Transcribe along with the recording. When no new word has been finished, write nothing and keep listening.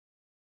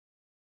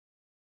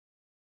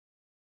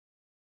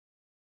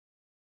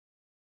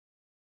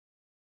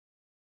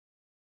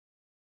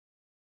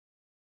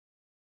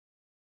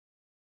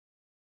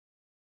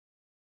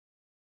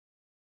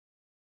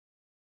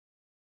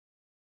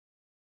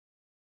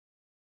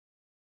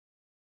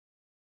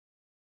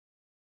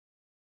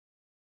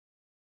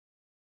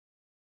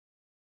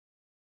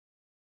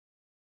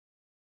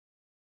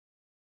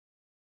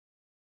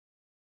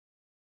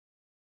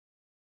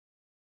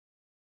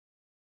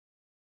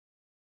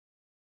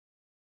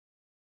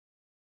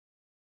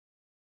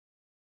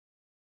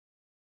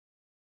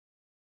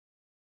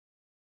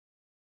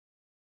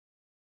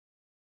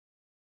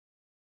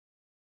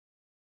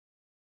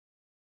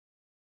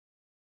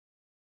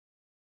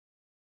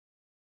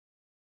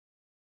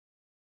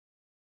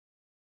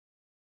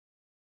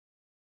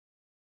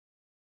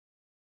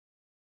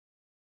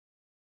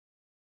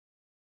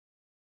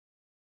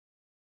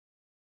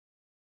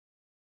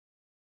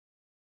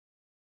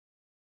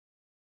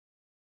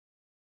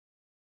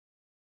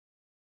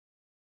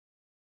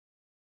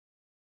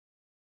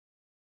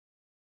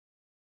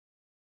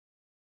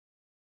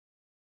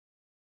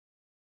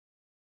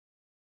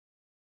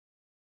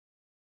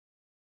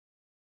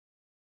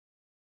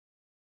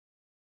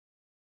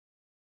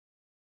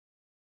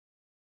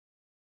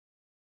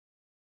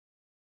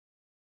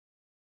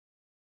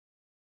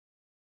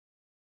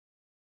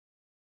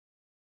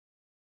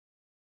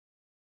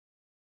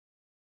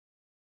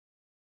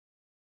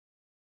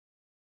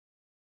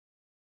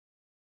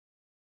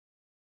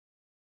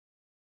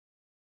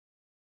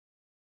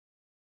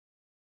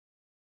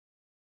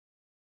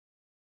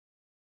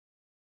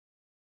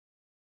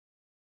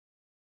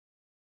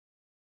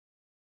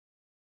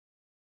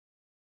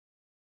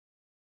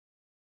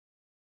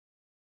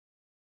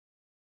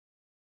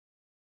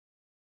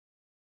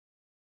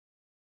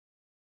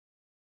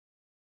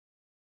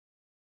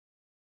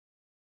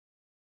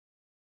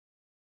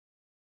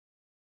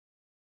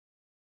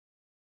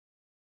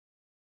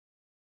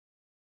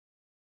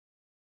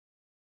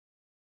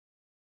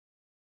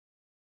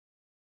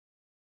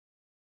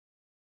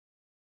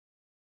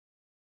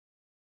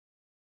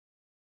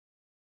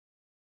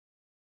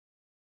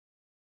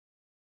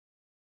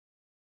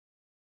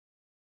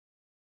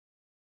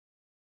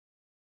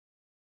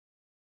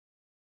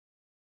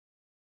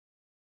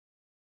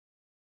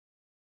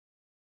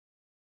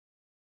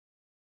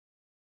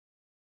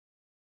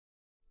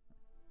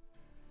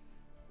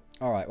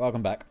Alright,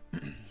 welcome back.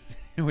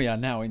 We are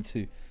now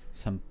into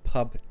some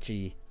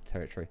PUBG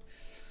territory.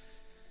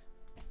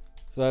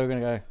 So we're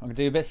gonna go, I'm gonna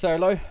do a bit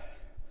solo. Let's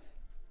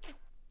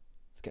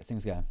get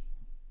things going.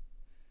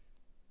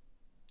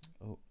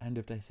 Oh, end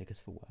of day figures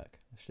for work.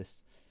 Let's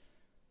just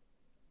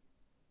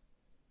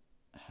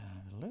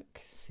have a look,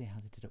 see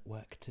how they did at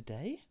work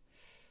today.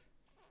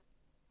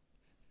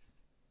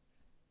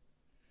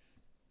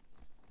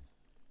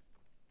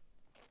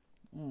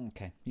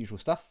 Okay, usual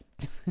stuff.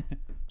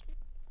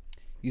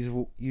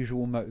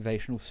 Usual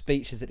motivational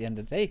speeches at the end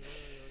of the day.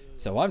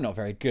 So I'm not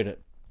very good at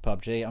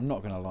PUBG, I'm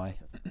not going to lie.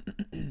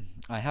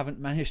 I haven't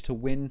managed to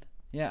win.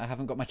 Yeah, I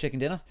haven't got my chicken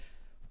dinner.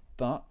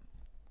 But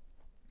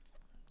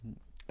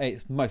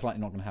it's most likely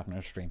not going to happen on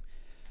a stream.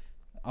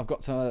 I've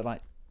got to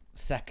like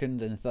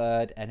second and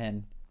third, and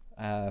then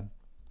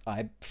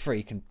I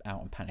freak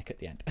out and panic at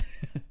the end.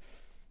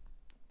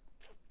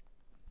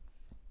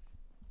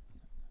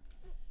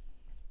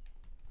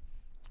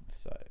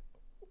 So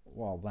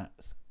while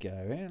that's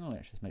going,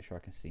 let's just make sure I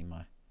can see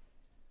my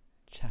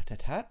chat.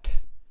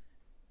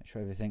 Make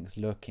sure everything's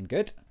looking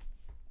good.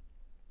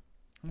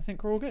 I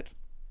think we're all good.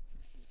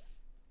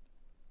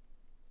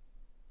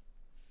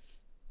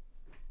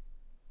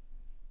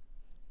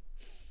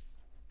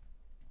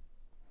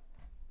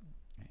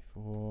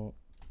 A4,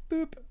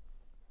 boop.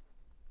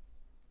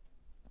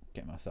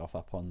 Get myself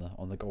up on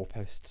the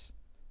goalposts,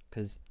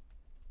 because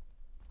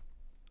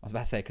I was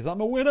about to say because I'm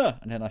a winner,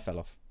 and then I fell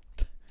off.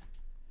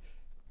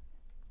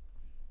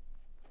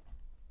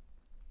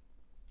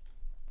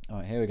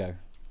 Alright, here we go.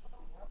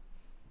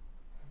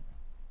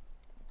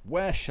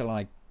 Where shall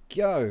I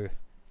go?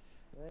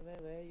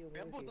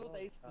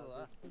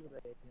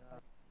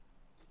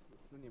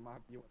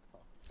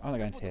 I'm not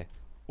going to here.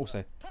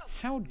 Also,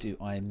 how do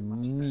I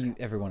mute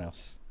everyone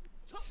else?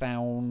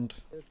 Sound.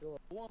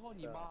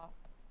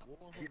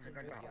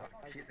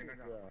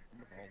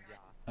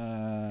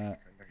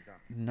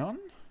 None?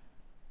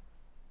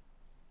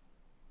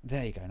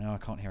 There you go, now I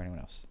can't hear anyone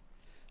else.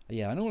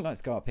 Yeah, I normally like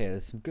to go up here.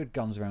 There's some good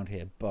guns around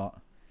here, but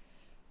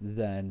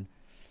then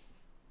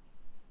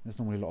there's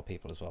normally a lot of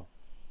people as well.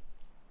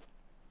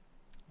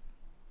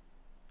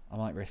 I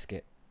might risk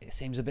it. It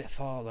seems a bit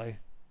far though.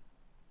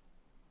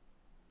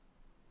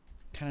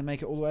 Can I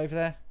make it all the way over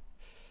there?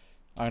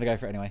 I'm gonna go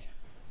for it anyway.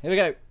 Here we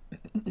go.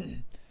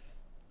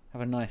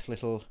 Have a nice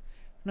little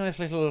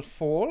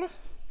fall.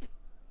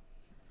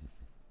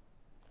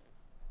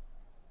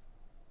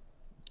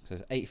 So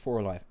there's 84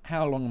 alive.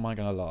 How long am I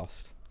gonna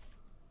last?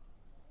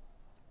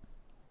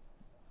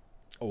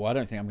 Oh, I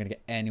don't think I'm going to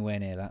get anywhere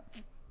near that.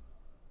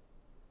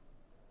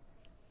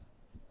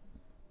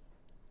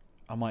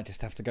 I might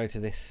just have to go to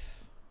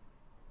this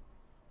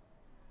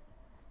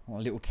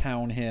little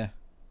town here.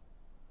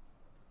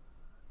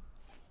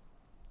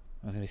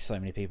 There's going to be so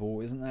many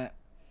people, isn't there?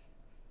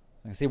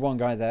 I can see one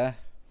guy there.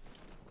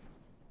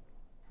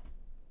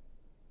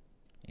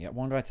 You got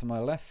one guy to my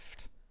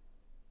left.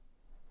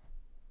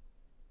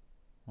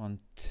 1,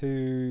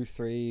 2,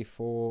 3,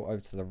 4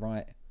 over to the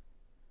right.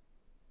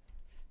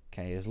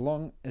 Okay, as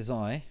long as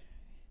I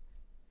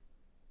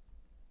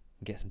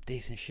get some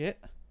decent shit,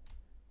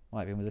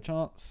 might be with a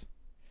chance.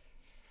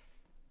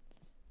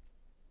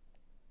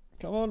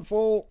 Come on,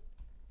 fall.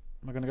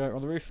 Am I going to go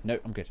on the roof? No,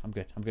 I'm good. I'm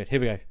good. I'm good.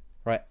 Here we go.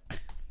 Right.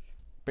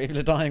 People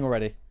are dying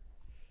already.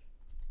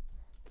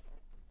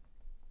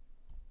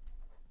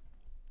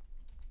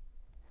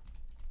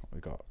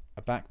 We've got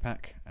a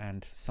backpack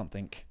and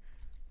something.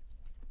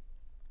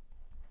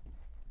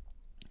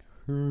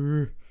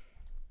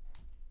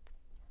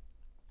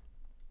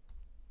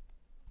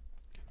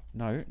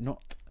 No,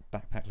 not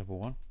backpack level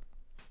 1.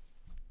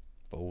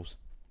 Balls.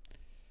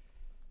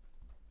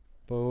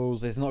 Balls,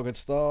 this is not a good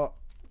start.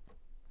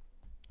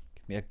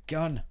 Give me a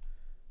gun.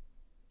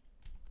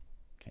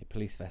 Okay,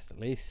 police vest at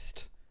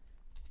least.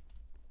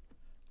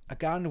 A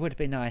gun would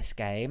be nice,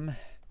 game.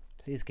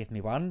 Please give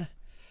me one.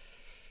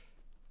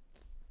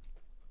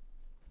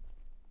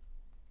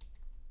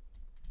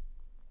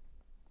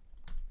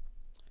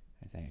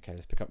 Anything? Okay,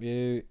 let's pick up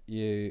you.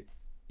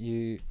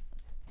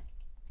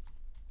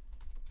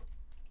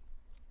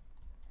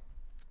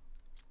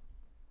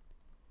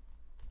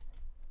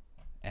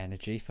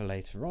 Energy for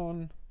later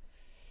on.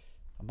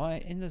 Am I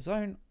in the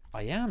zone?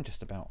 I am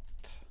just about.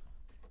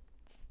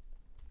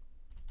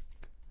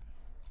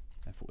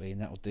 14,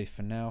 that will do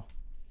for now.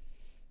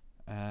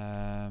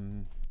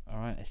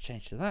 Alright, let's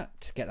change to that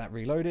to get that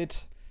reloaded.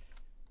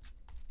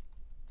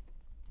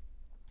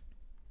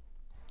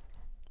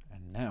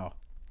 And now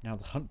the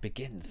hunt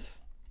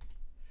begins.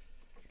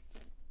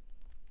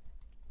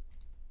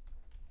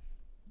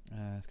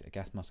 Let's get a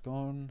gas mask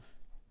on.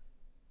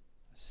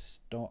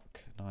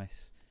 Stock,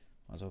 nice.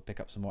 Might as well pick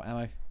up some more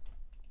ammo.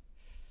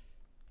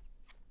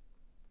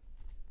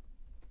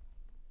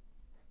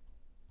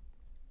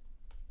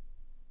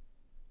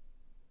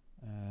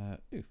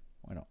 Ooh,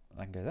 why not?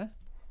 I can go there.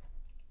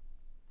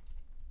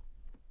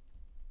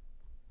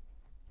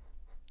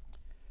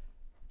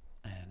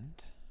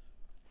 And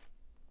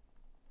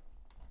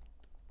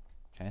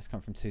okay, it's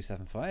come from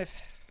 275.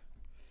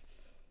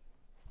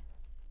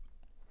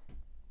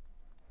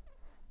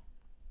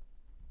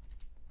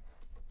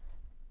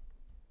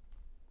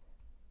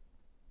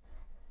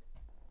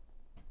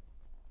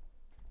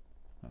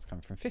 That's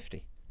coming from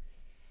 50.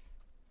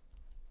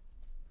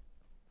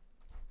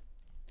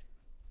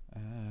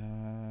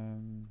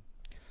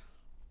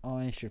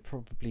 I should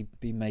probably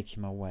be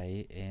making my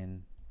way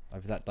in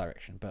over that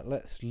direction, but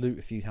let's loot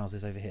a few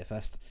houses over here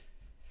first.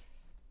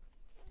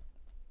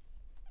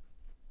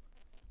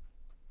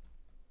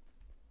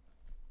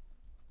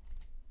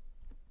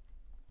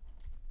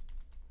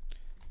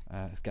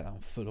 Let's get that on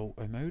full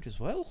auto mode as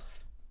well,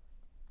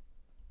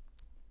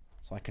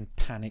 so I can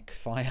panic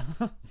fire.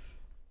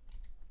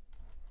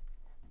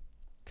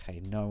 Okay,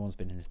 no one's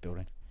been in this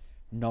building.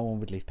 No one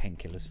would leave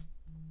painkillers.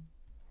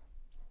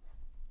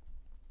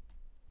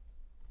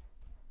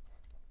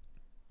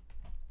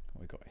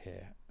 What we got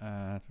here?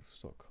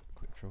 Sort of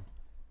quick draw.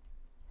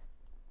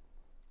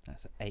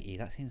 That's at 80.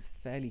 That seems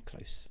fairly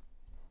close.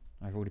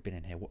 I've already been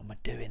in here. What am I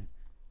doing?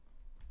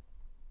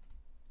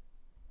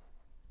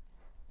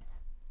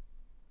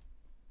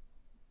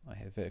 I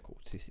have vertical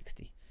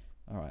 260.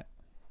 All right.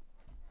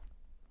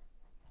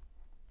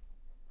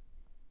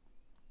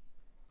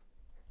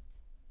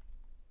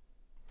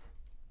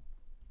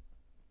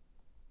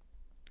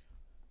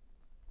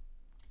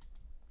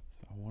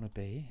 So I want to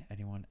be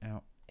anyone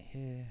out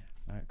here?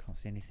 No, can't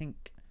see anything.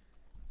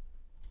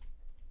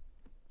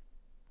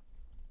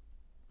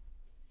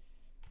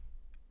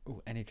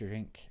 Oh, energy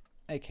drink,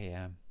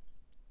 AKM.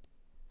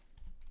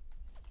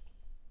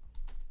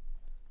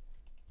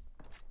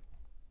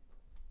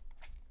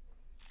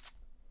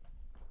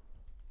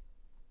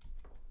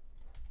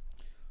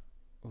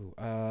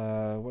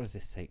 Oh, what does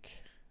this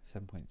take?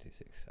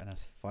 7.26, and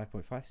that's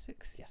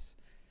 5.56. Yes,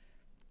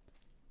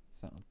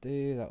 so that'll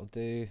do. That'll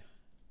do.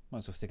 Might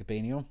as well stick a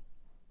beanie on.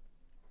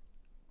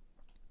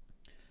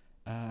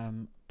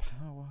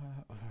 Power.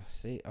 Oh,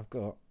 see, I've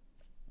got.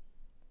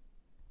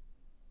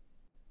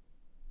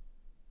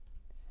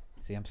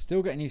 See, I'm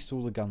still getting used to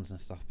all the guns and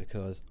stuff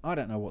because I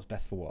don't know what's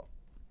best for what.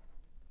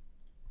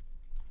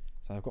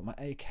 So I've got my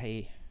AK.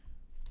 I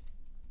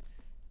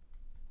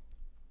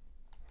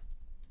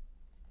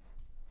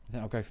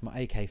think I'll go for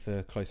my AK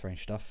for close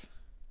range stuff.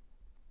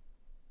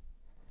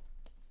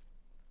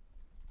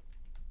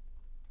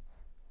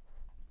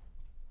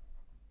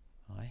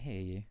 I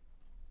hear you.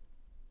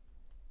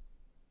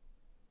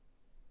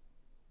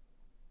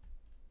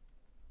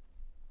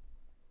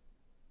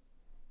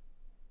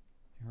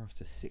 You're off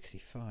to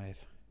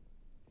 65.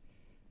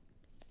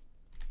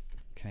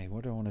 Okay,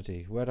 what do I want to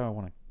do? Where do I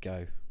want to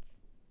go?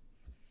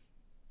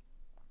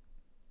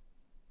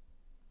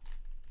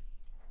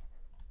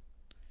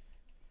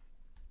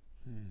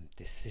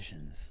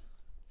 Decisions.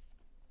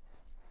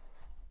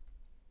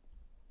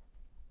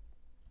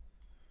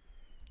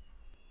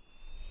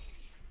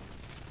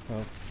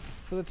 Well,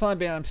 for the time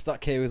being, I'm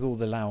stuck here with all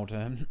the loud.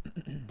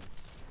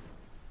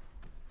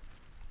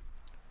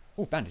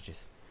 Oh,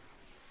 bandages.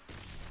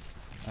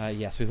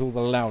 Yes, with all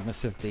the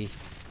loudness of the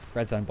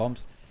red zone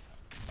bombs.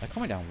 They're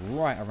coming down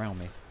right around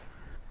me.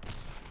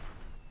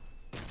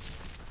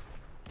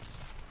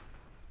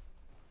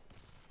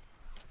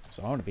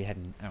 So I want to be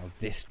heading out of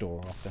this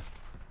door after.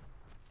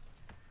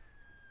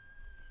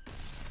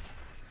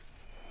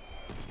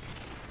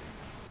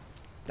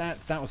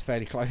 That was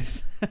fairly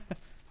close.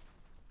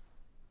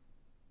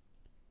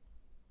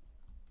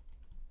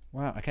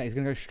 Wow, okay, he's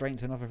going to go straight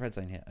into another red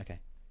zone here. Okay.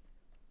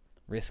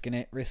 Risking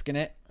it, risking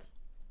it.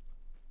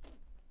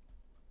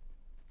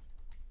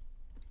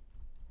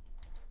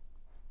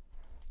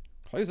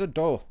 Close the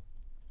door.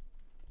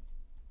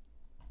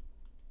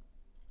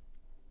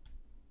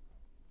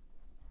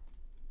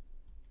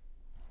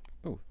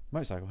 Oh,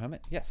 motorcycle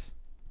helmet. Yes.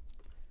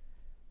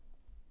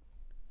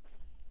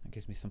 That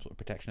gives me some sort of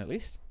protection at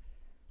least.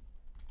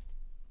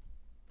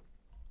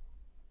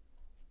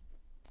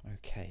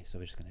 Okay, so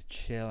we're just going to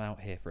chill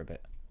out here for a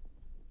bit.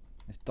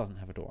 This doesn't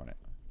have a door on it.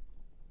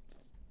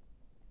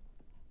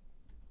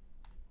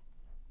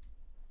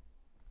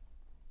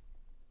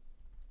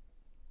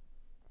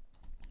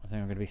 I think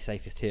I'm going to be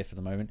safest here for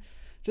the moment.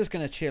 Just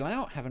going to chill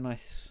out, have a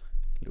nice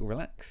little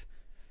relax.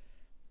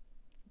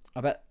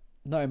 I bet,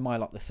 knowing my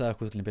luck, the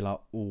circle's going to be like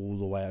all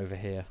the way over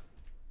here.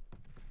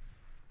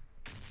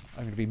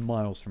 I'm going to be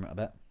miles from it, I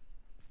bet.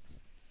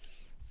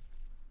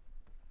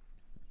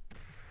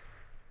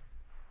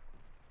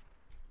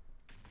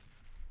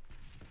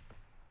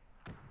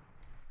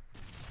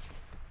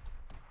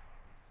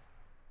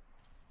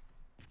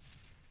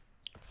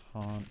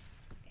 Can't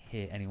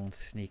hear anyone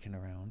sneaking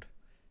around.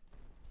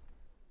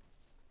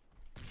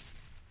 So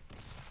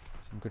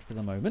I'm good for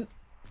the moment.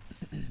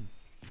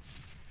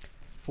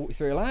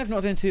 43 alive,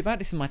 not doing too bad.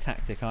 This is my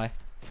tactic. I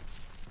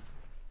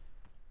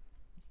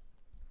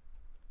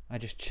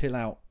just chill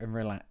out and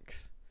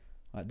relax.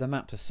 Like, the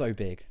maps are so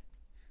big.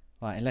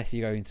 Like, unless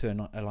you go into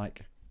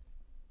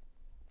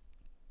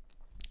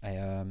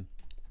a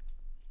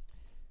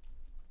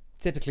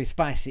typically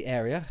spicy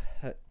area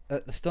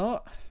at the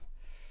start.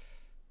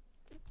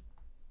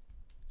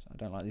 I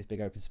don't like these big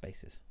open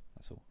spaces.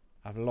 That's all.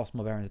 I've lost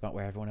my bearings about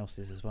where everyone else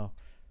is as well.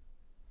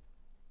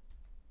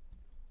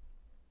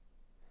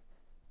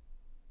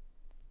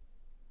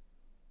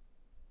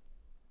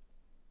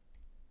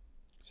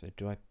 So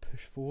do I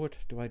push forward?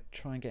 Do I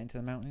try and get into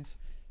the mountains?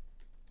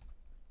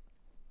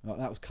 Oh,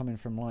 that was coming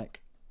from like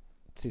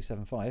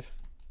 275.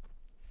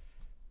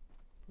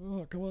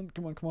 Oh, come on,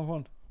 come on, come on, come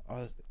on.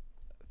 Oh,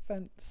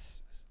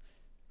 fence.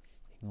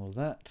 Ignore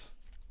that.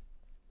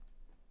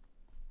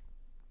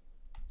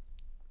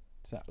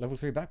 Is that level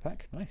 3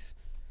 backpack? Nice.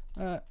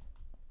 Did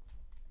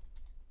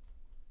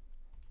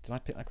I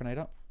pick that grenade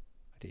up?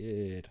 I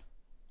did.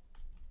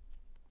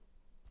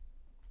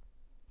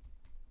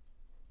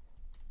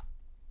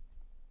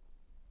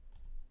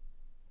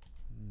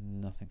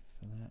 Nothing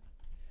for that.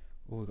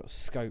 Oh, we've got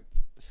scope.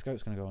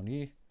 Scope's going to go on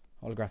you.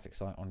 Holographic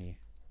sight on you.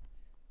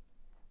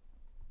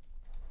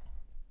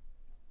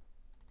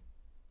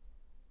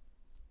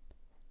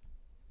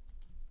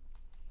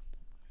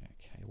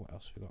 Okay, what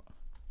else we got?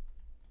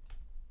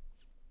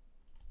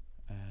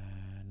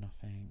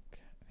 Nothing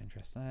of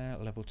interest there.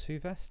 Level 2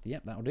 vest.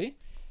 Yep, that'll do.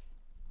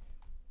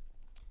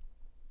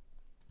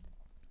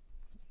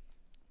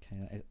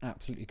 Okay, that is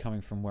absolutely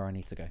coming from where I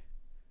need to go.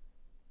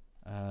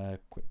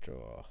 Quick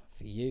draw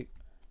for you.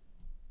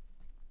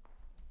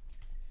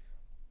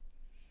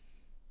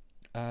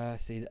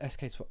 See the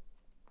SK12.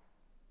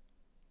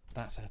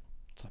 That's a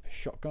type of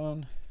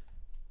shotgun.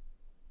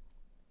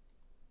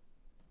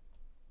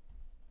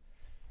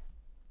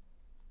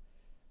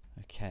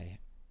 Okay,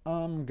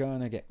 I'm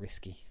gonna get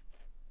risky.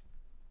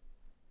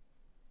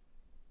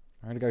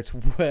 I'm gonna go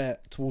to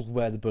towards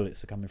where the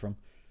bullets are coming from.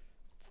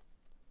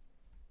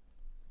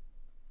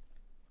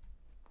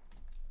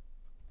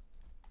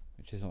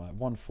 Which is like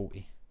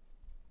 140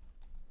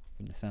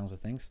 from the sounds of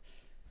things.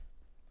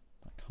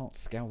 I can't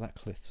scale that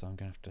cliff, so I'm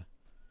gonna have to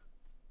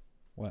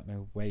work my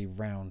way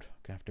round. I'm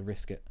gonna have to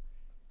risk it.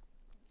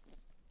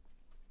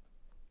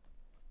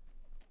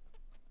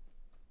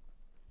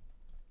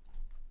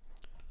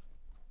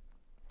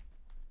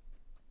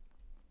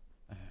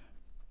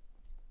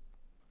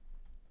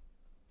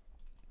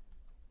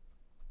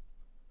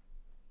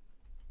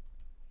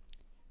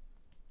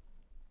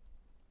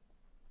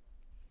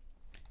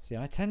 See,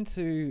 I tend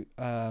to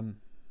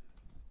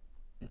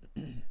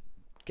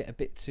get a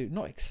bit too,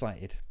 not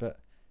excited, but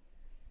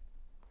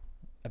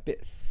a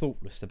bit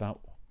thoughtless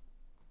about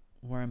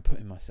where I'm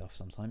putting myself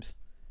sometimes.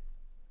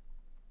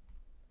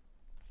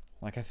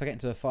 Like if I get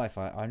into a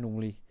firefight, I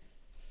normally,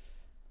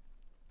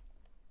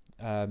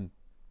 rather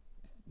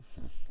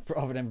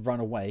than run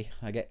away,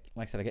 I get,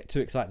 like I said, I get too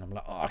excited and I'm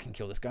like, oh, I can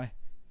kill this guy.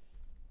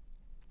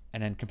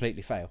 And then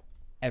completely fail.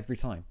 Every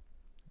time.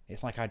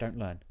 It's like I don't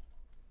learn.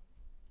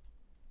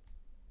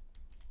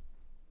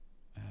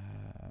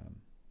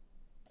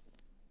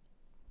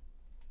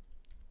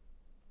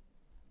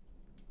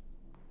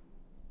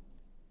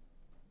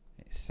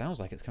 It sounds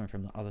like it's coming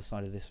from the other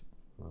side of this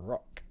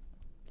rock.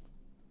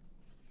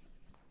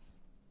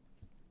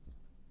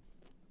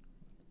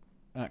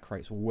 That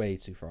crate's way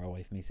too far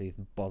away for me to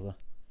even bother.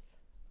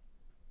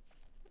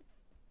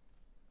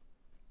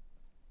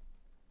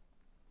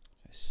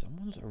 So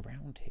someone's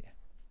around here.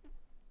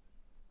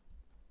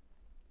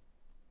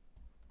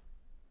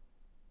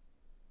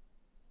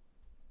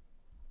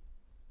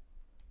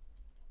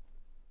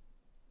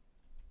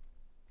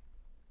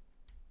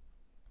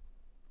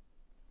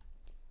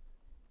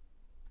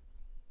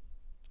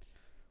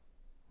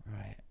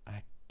 Right,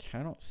 I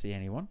cannot see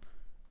anyone.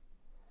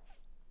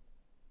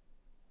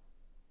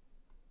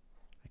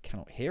 I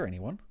cannot hear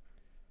anyone.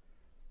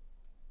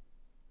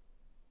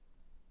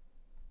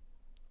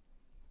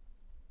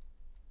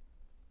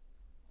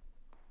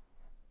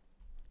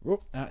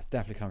 Whoop, that's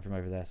definitely coming from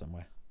over there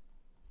somewhere.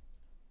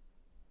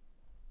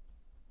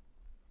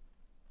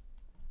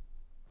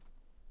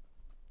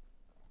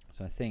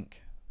 So I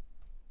think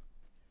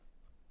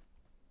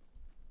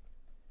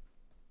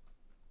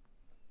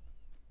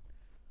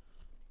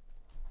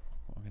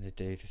what I'm going to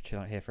do, just chill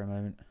out here for a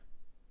moment.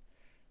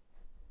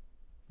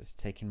 Just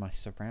taking my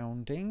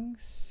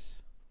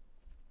surroundings.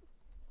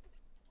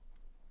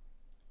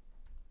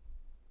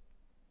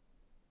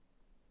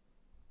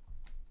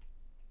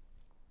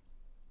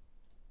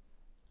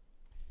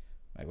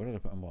 Wait, what did I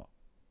put on what?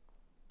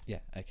 Yeah,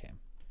 okay.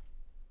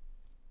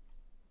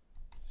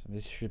 So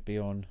this should be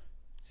on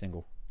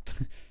single.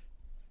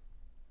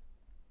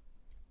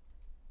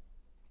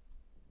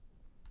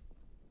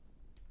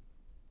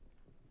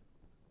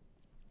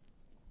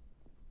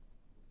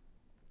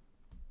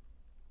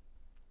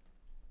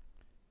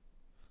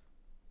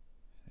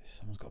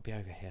 Someone's got to be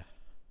over here.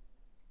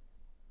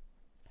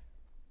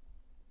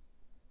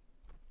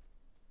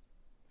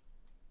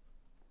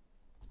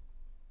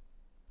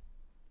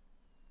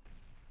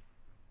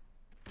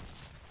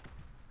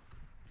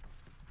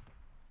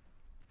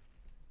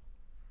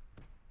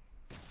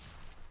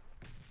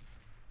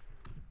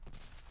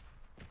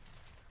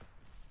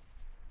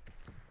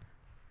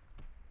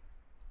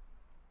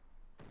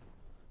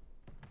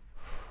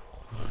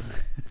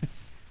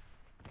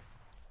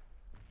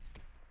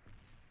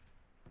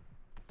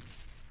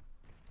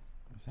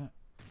 What's that?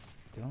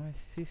 Did I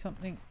see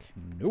something?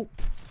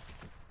 Nope.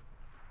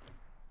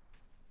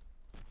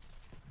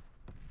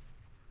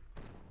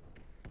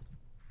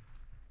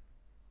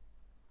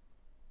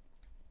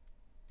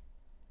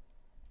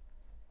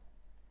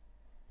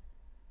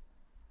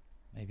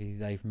 Maybe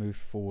they've moved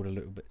forward a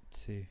little bit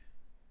too.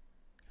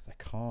 Because I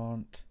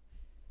can't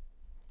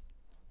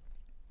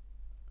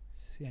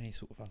see any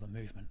sort of other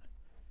movement.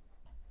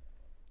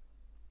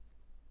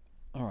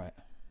 Alright.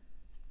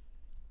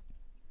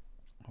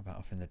 What about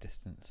off in the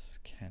distance?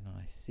 Can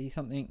I see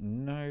something?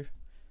 No.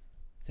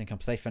 I think I'm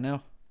safe for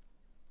now.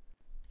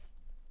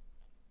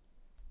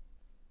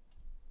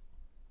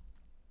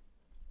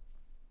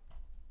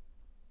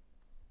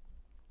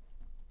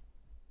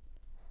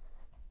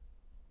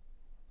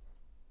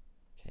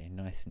 Okay,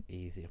 nice and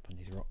easy up on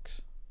these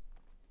rocks.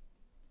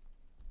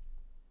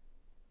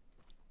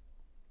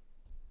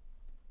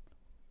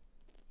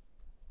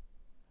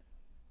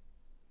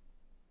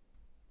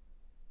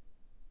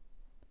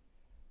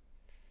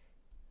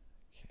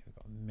 Okay, we've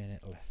got a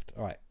minute left.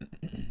 All right.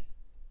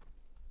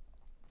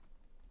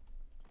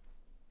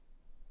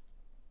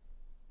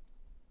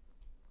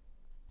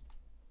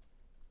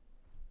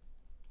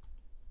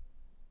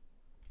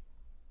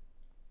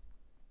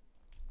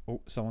 Oh,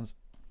 someone's...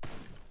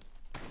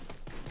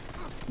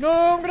 No,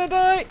 I'm gonna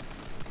die!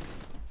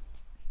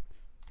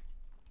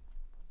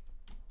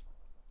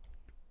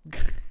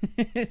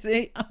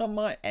 See, oh,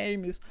 my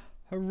aim is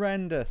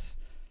horrendous.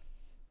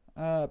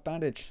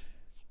 Bandage.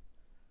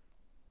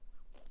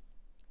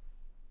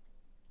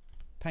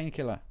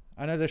 Painkiller.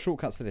 I know there's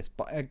shortcuts for this,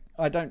 but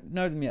I don't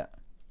know them yet.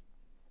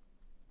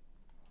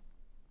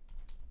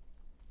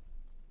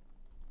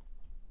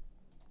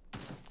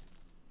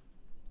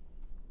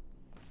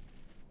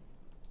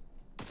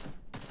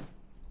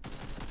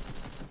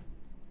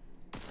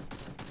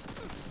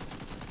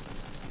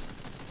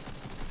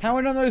 How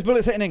are none of those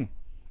bullets hitting?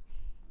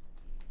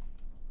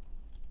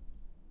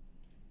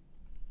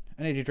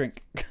 I need a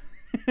drink.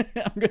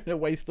 I'm going to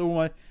waste all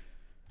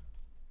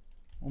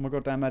my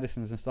goddamn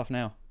medicines and stuff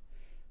now.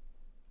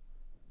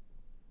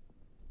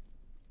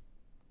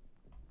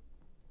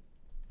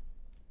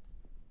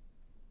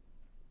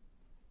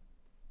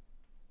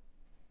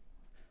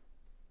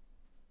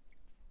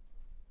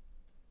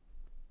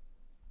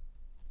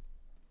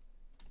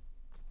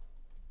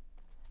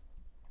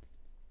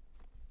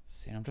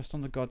 See, I'm just on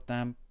the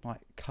goddamn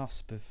like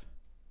cusp of...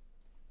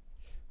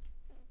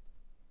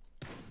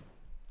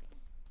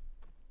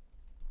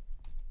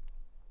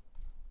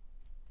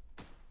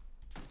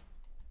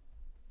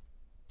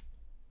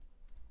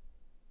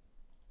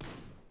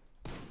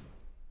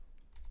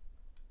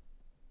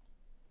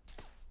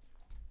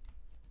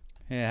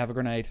 Here, have a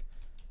grenade.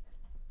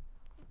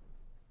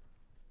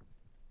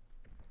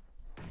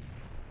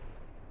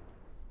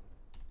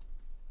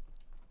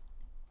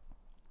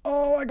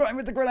 Oh, I got him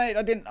with the grenade.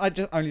 I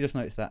only just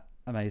noticed that.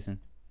 Amazing.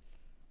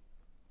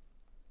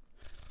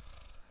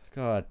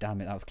 God damn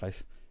it, that was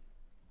close.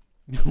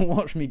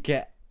 Watch me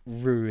get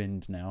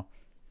ruined now.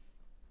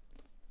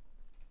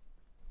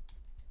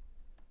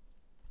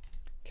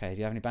 Okay, do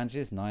you have any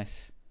bandages?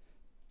 Nice.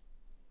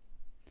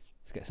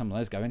 Let's get some of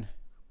those going.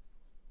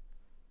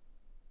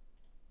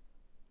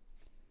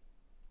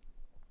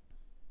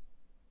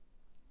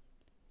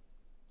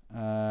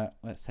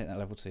 Let's take that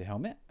level 2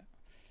 helmet.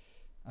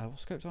 What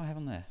scope do I have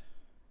on there?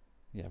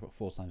 Yeah, I've got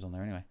 4 times on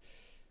there anyway.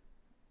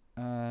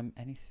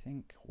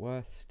 Anything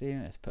worth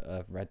stealing? Let's put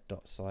a red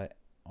dot sight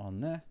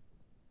on there.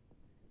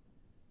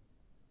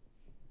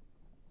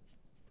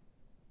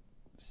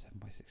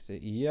 7x60.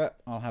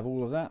 Yep, I'll have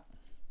all of that.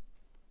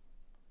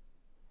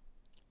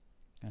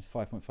 That's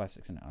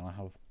 5.56 in it. I'll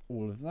have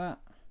all of that.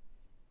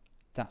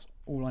 That's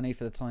all I need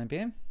for the time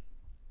being.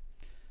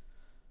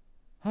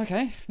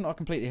 Okay, not a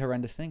completely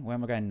horrendous thing. Where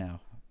am I going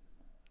now?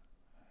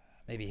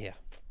 Maybe here.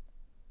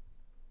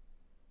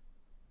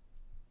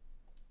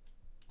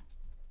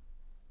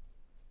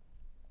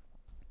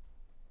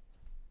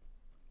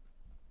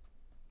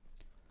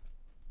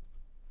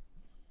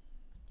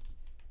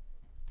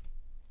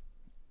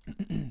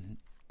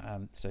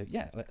 So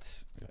yeah,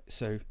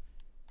 so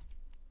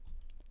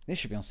this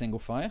should be on single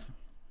fire.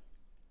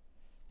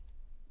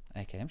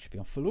 AKM should be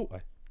on full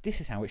auto. This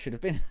is how it should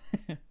have been.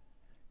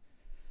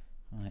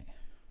 Right.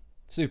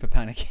 Super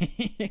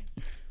panicky.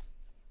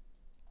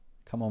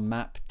 Come on,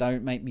 map.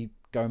 Don't make me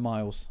go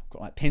miles. I've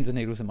got like pins and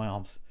needles in my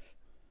arms.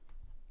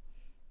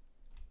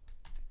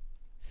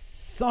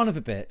 Son of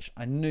a bitch.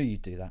 I knew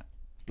you'd do that.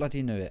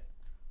 Bloody knew it.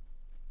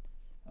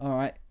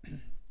 Alright.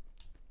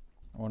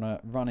 On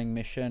a running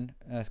mission.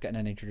 Let's get an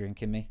energy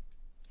drink in me.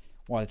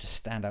 While I just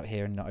stand out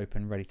here in the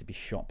open, ready to be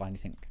shot by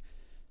anything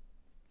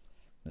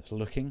that's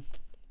looking.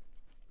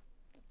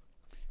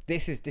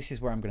 This is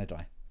where I'm going to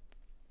die.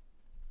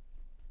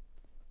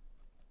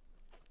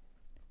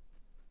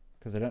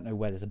 Because I don't know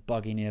where there's a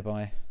buggy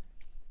nearby.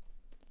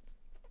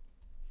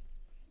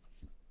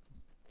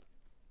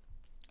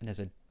 And there's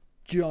a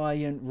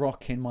giant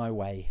rock in my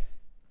way.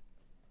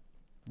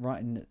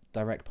 Right in the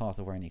direct path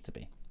of where I need to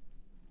be.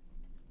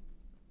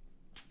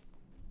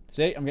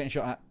 See, I'm getting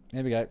shot at.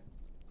 Here we go.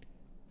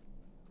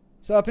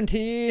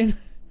 Serpentine!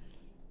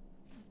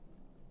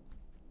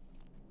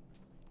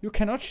 You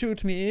cannot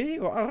shoot me,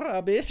 you are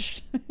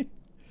rubbish.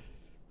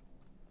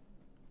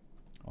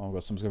 Oh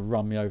god, someone's going to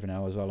run me over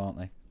now as well, aren't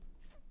they?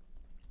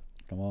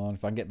 Come on,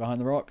 if I can get behind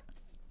the rock.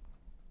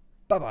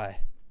 Bye-bye.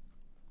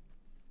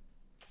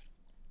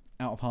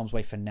 Out of harm's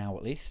way for now,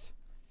 at least.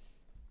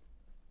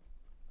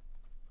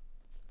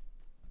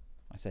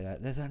 I say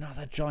that. There's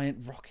another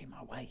giant rock in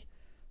my way.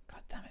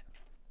 God damn it.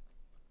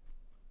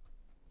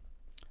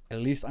 At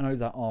least I know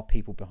there are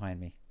people behind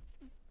me.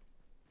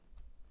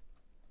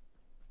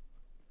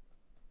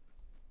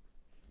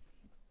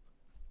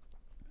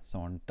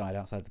 Someone died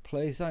outside the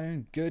play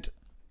zone. Good.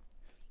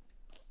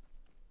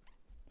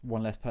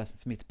 One less person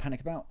for me to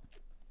panic about.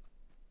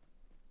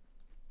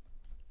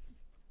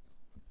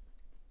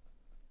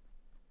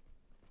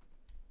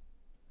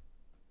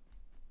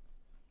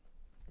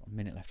 Got a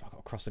minute left. I've got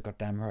to cross the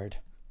goddamn road.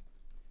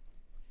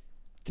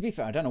 To be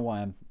fair, I don't know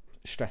why I'm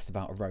stressed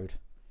about a road.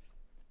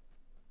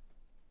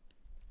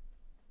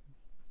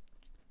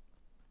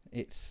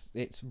 It's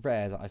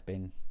rare that I've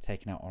been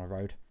taken out on a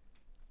road.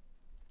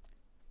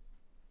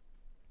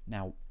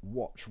 Now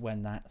watch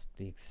when that's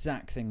the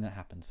exact thing that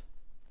happens.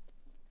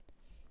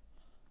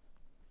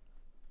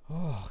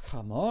 Oh,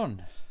 come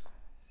on.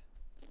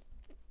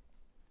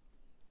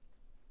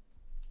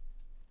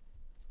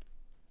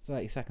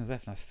 "30 seconds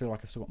left and I feel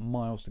like I've still got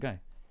miles to go."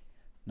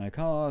 No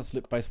cars.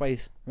 Look both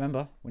ways.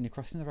 Remember, when you're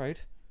crossing the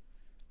road,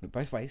 look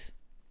both ways.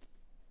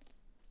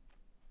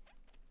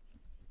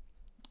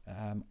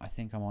 I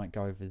think I might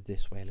go over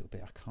this way a little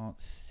bit. I can't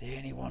see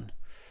anyone.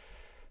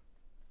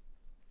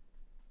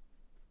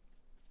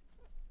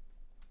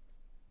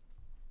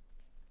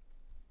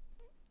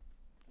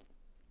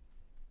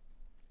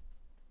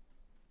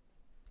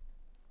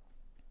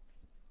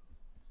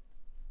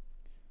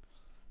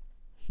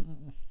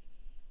 Hmm.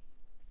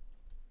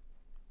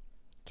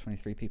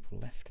 23 people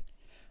left.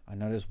 I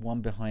know there's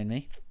one behind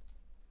me.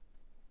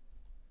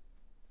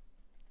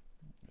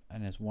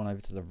 And there's one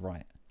over to the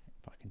right.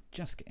 If I can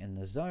just get in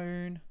the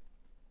zone.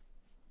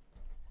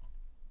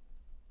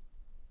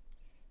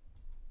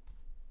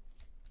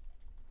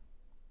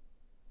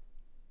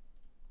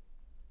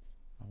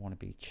 I want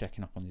to be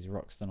checking up on these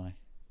rocks, don't I?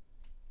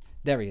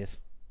 There he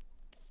is.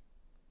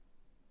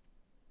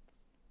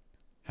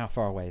 How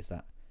far away is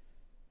that?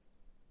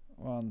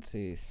 1,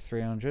 2,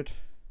 300.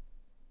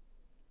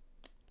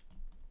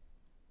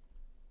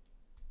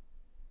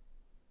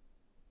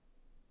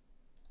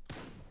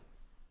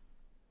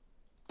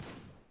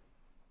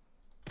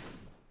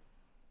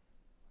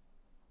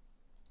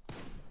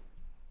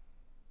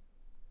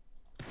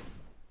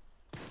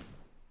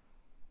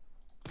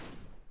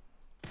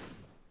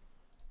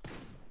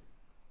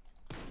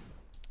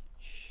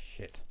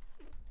 Shit.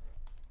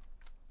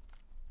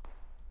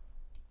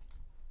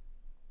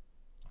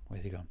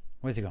 Where's he gone?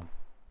 Where's he gone?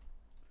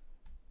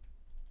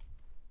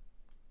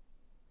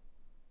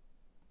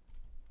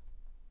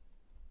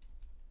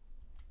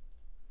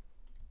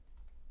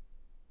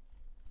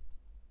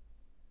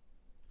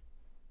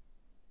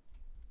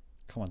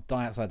 Come on,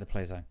 die outside the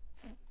play zone.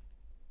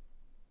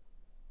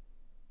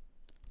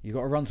 You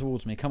got to run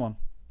towards me. Come on.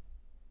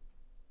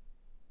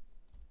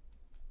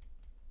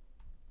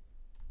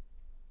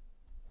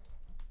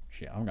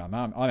 Shit, I'm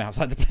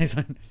outside the play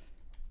zone.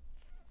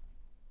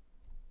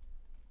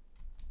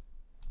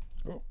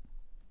 Oh.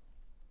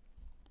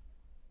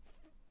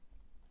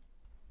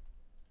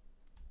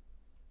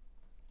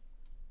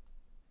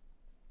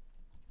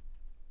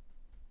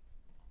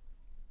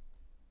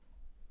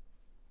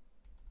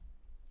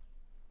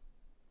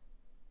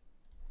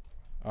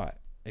 Alright,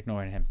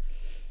 ignoring him.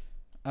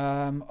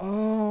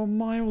 Oh,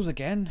 miles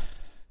again.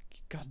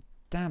 God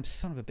damn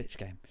son of a bitch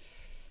game.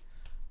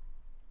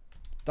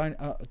 I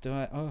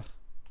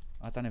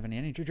don't have any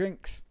energy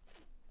drinks.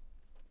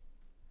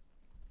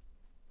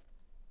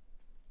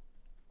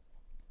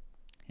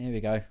 Here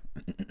we go.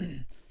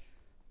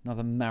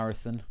 Another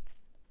marathon.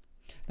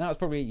 That was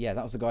probably, yeah,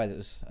 that was the guy that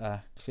was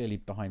clearly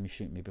behind me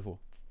shooting me before.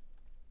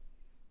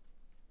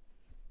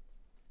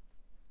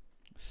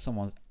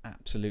 Someone's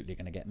absolutely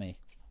going to get me.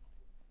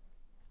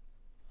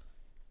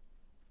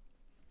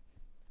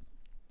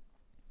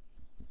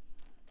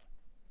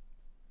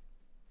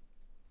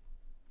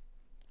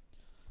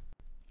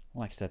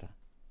 Like I said,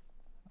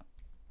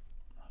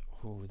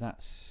 oh,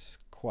 that's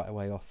quite a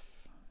way off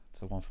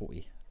to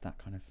 140, that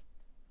kind of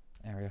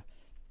area.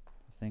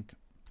 I think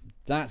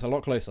that's a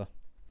lot closer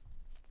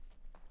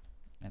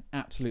and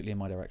absolutely in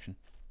my direction.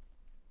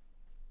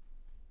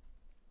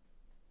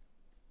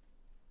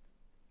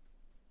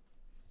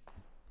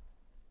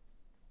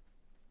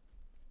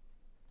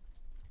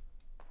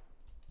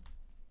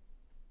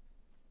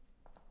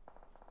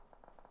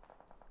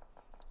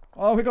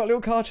 Oh, we got a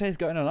little car chase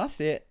going on. I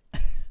see it.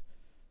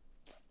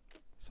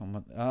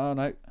 Someone. Oh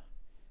no.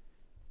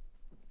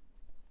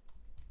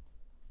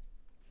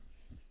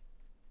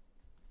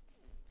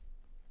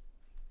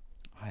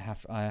 I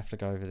have to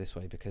go over this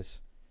way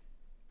because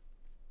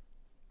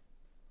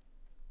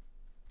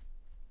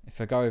if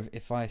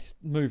I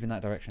move in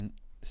that direction,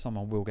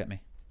 someone will get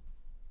me.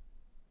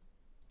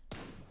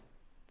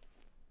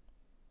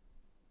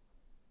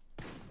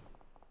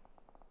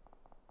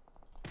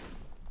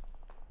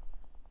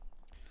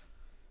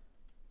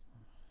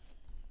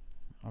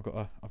 I've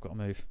got to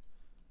move.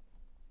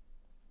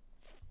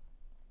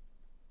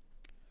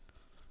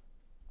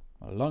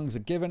 My lungs are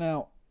giving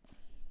out.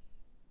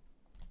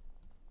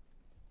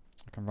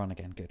 I can run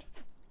again. Good.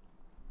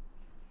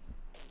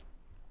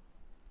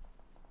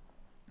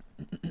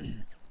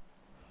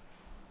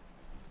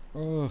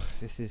 Oh,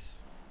 this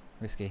is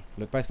risky.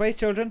 Look both ways,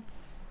 children.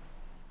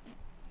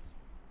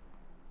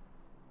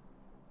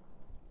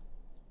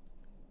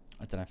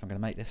 I don't know if I'm going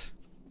to make this.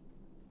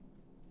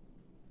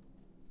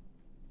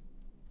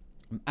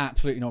 I'm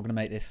absolutely not going to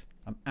make this.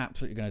 I'm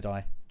absolutely going to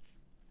die.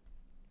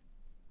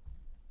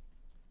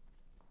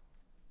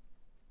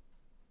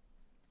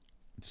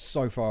 I'm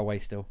so far away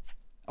still.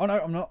 Oh no,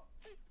 I'm not.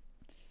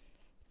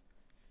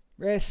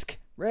 Risk.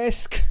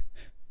 Risk.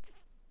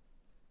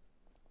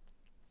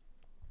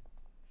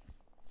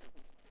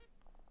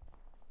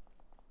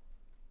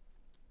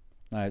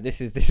 No,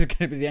 this is going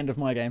to be the end of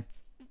my game.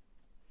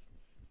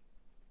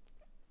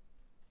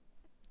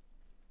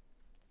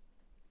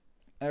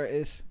 There it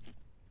is.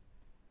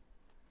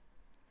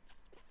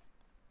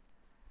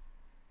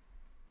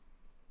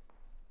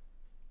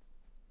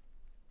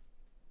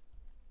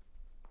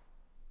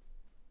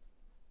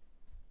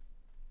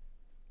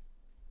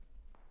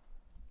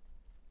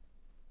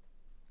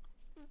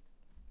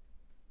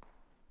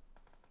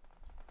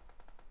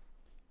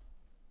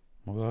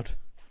 Oh my god.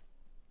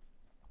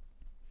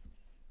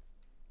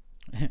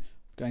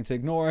 Going to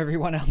ignore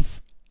everyone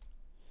else.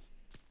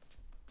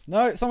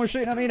 No, someone's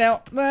shooting at me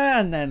now.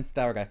 And then,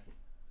 there we go.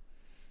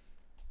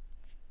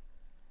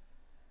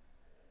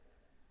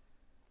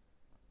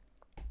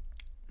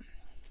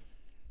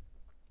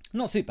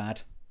 Not too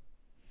bad.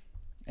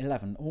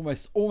 11,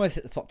 almost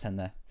at the top 10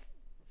 there.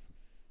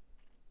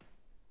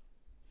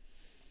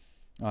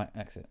 Alright,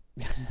 exit.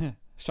 Let's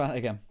try that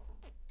again.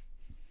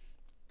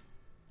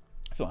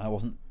 I feel like that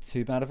wasn't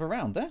too bad of a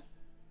round there.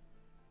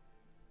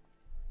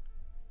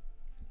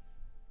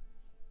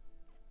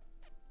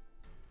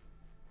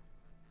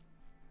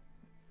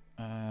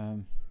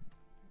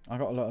 I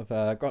got a lot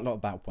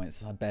of battle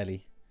points. I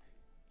barely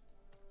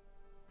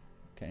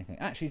get anything.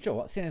 Actually, Joe,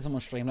 what? Seeing as I'm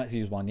on stream, let's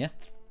use one, yeah?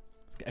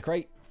 Let's get a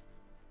crate.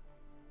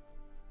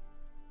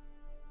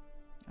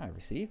 I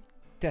received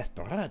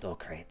Desperado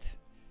crate.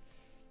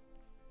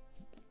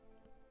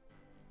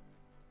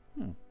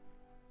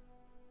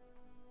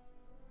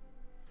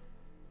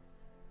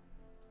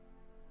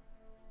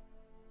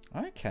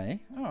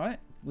 Okay, alright.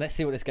 Let's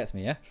see what this gets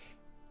me, yeah?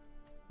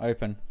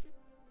 Open.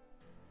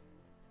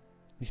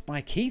 You just buy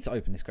a key to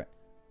open this crate.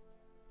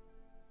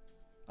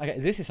 Okay,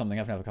 this is something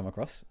I've never come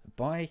across.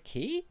 Buy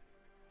key?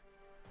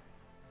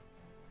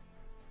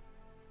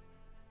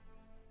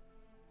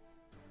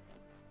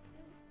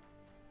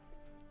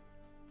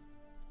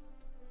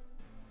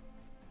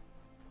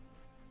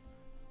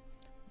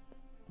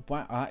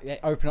 Wow,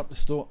 open up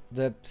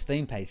the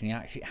Steam page, and you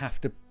actually have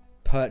to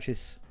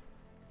purchase.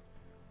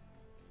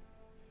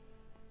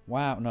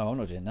 Wow, no, I'm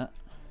not doing that.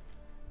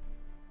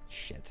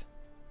 Shit.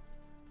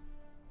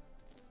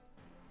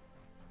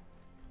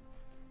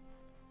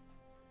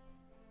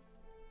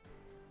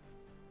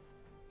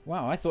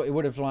 Wow, I thought it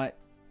would have like.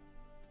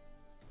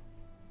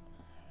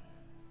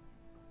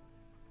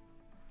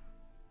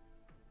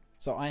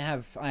 So I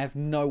have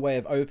no way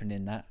of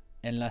opening that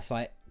unless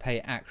I pay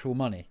actual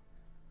money.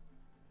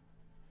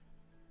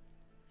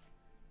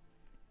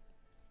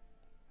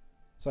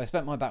 So I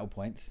spent my battle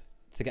points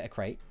to get a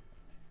crate,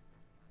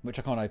 which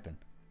I can't open.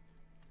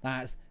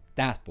 That's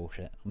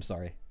bullshit. I'm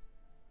sorry.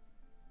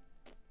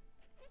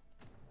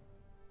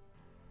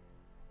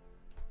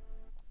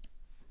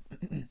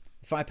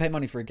 If I pay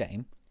money for a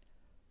game,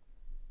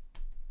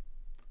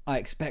 I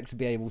expect to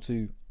be able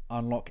to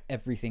unlock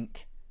everything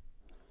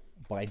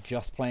by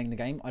just playing the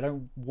game. I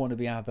don't want to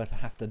be able to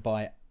have to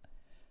buy.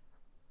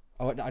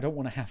 I don't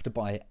want to have to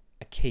buy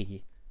a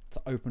key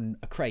to open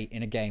a crate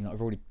in a game that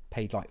I've already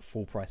paid like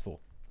full price for.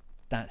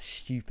 That's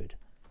stupid.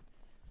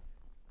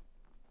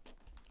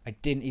 I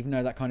didn't even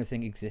know that kind of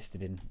thing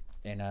existed in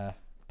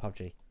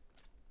PUBG.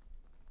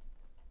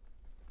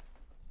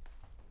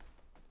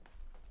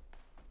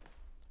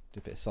 Do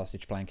a bit of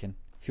sausage planking.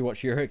 If you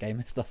watch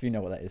Eurogamer stuff, you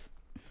know what that is.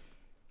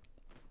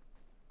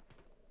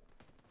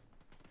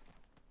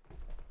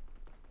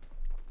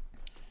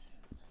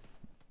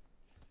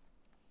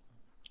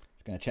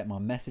 Just gonna check my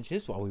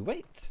messages while we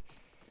wait.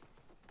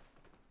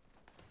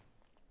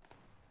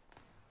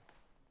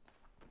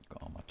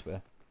 Got on my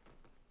Twitter.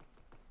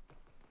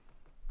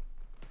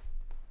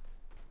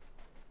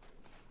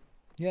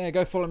 Yeah,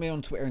 go follow me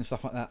on Twitter and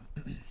stuff like that.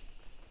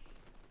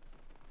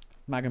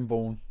 Magan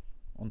Born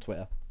on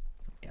Twitter.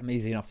 I'm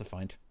easy enough to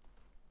find.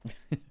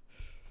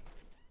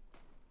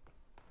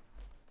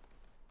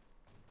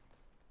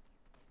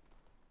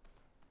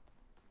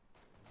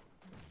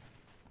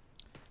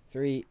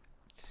 3,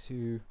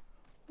 2,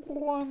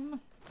 1.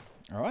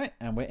 Alright,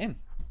 and we're in.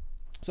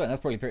 So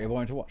that's probably pretty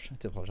boring to watch. I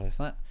do apologise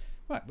for that.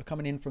 Right, we're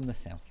coming in from the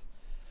south.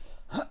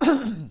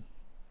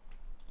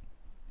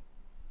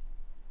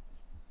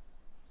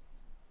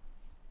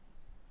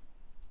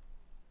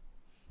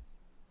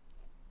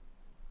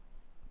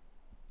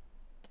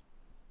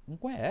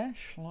 Where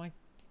shall I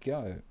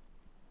go?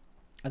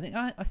 I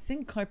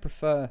think I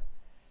prefer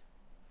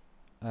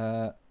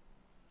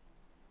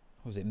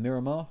what was it,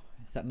 Miramar?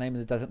 Is that the name of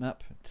the desert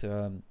map?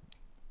 To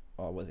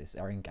oh, what is this,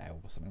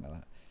 Erengale or something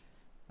like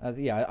that?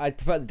 Yeah, I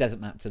prefer the desert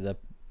map to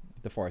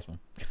the forest one.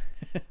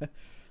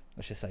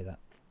 Let's just say that.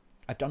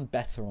 I've done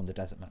better on the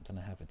desert map than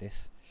I have with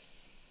this.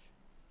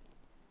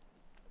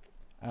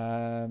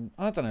 I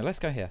don't know. Let's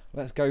go here.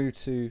 Let's go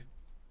to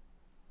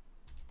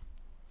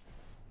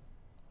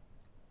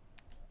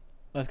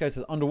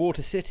the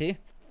underwater city.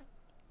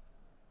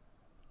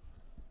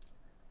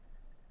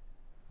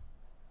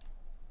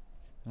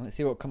 And let's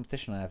see what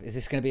competition I have. Is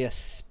this going to be a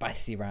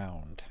spicy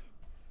round?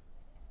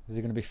 Is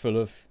it going to be full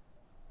of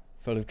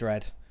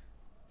dread,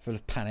 full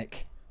of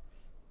panic?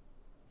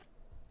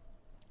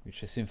 We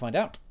shall soon find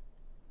out.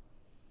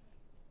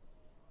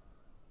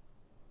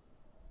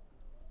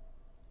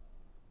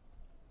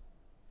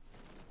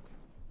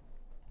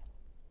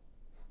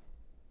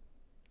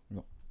 We've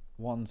got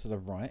one to the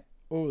right.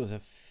 Oh,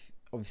 there's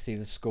obviously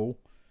the school.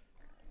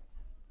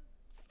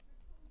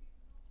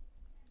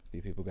 A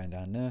few people going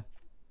down there.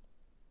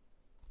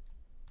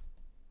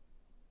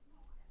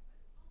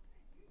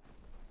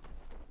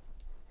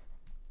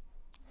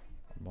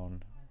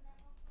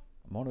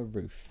 I'm on a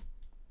roof.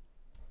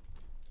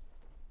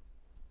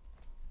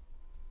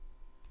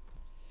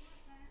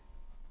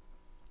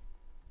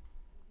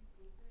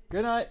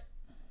 Good night.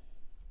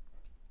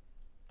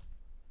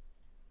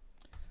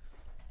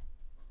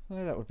 So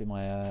that would be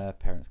my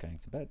parents going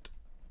to bed.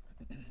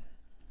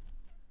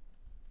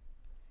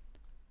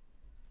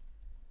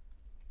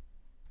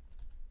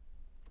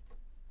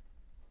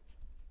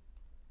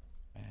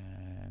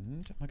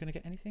 And am I going to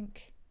get anything?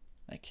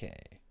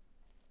 Okay.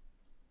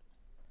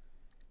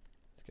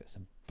 Let's get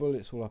some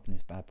bullets all up in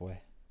this bad boy.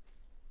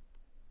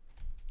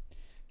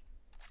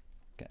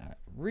 Get that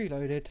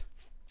reloaded.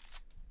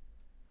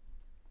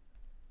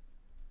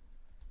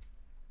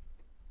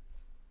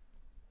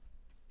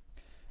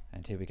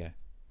 And here we go.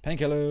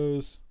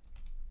 Painkillers.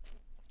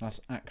 That's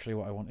actually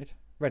what I wanted.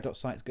 Red dot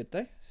sight's good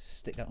though.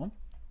 Stick that on.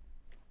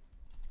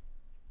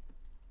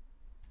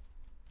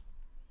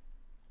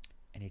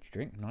 Energy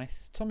drink.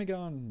 Nice. Tommy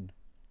gun.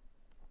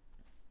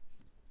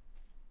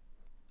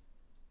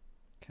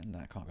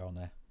 That can't go on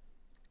there.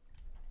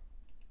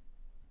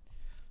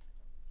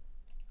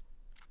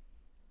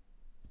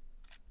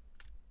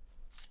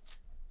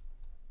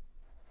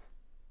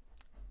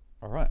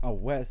 Alright. Oh,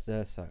 where's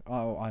the... So,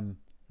 oh, I'm...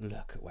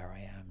 Look at where I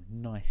am.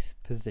 Nice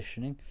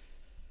positioning.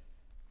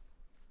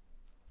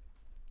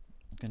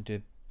 I'm going to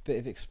do a bit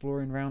of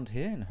exploring around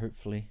here and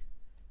hopefully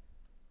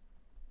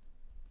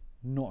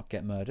not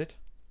get murdered.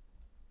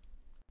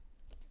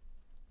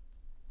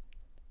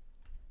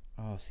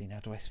 Oh, see, now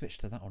do I switch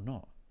to that or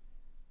not?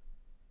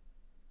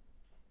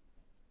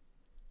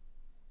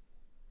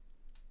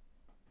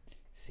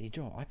 See,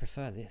 Joe, I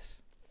prefer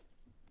this.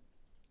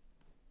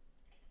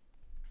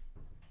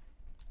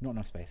 Not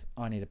enough space.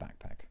 I need a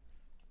backpack.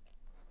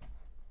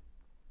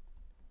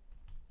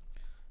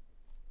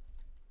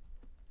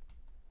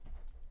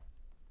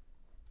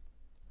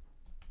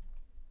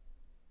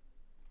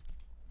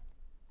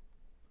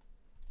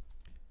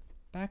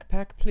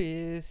 Backpack,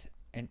 please.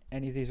 And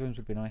any of these rooms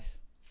would be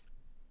nice.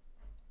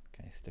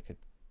 Okay, stick a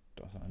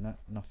dot on that.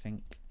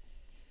 Nothing.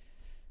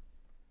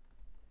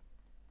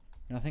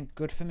 Nothing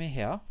good for me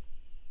here.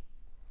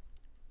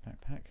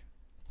 Backpack.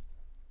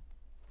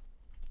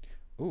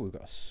 Oh, we've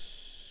got a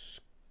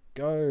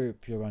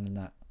scope. You're running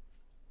that.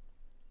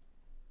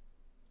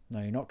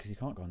 No, you're not, because you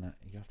can't go on that.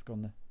 You have to go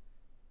on there.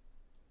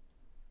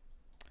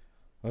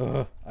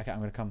 Oh, okay, I'm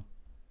going to come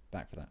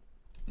back for that.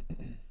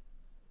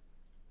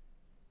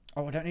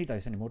 Oh, I don't need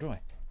those anymore, do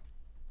I?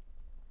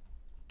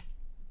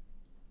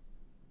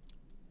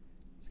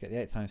 Let's get the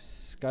 8x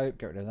scope.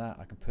 Get rid of that.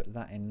 I can put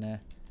that in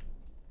there.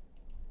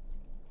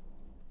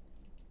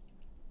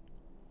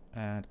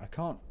 And I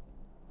can't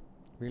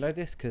reload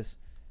this because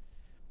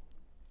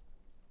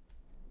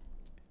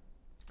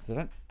I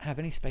don't have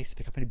any space to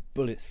pick up any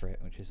bullets for it,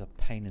 which is a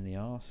pain in the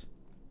arse.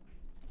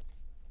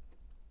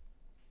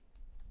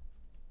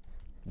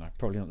 No,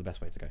 probably not the best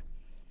way to go.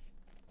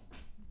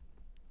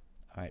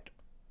 Alright,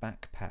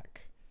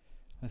 backpack.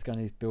 Let's go in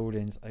these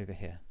buildings over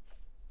here.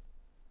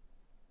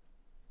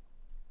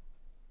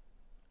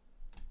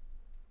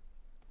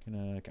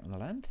 Gonna get on the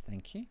land,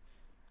 thank you.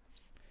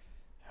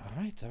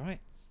 Alright,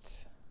 alright.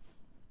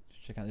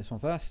 Check out this one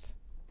first.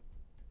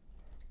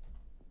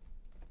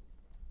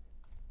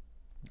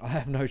 I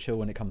have no chill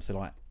when it comes to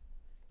like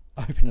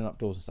opening up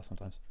doors and stuff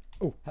sometimes.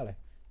 Oh, hello.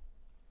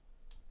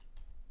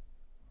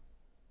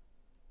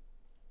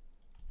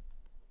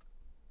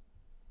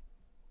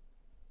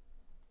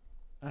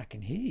 I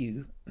can hear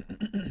you.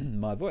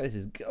 My voice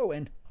is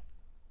going.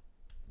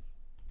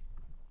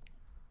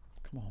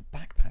 Come on,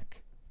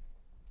 backpack.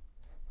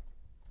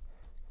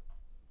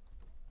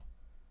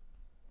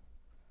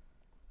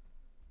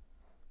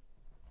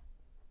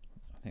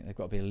 I think they've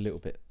got to be a little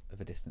bit of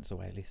a distance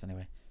away, at least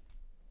anyway.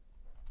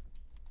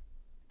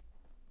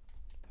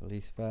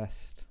 Police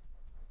vest.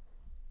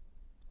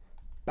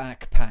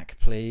 Backpack,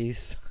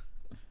 please.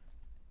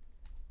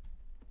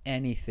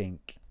 Anything.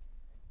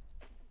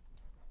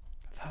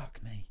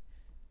 Fuck me.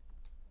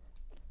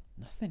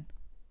 Nothing.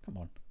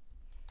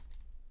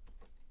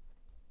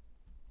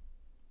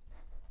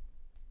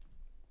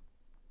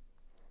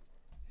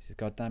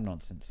 goddamn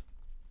nonsense.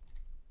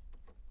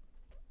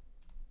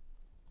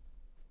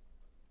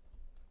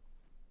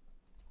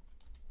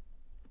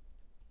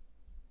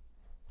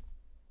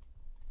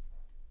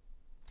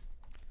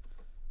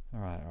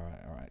 Alright, alright,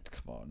 alright,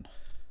 come on.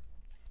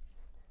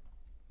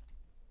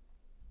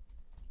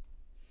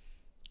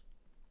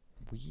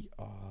 We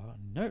are...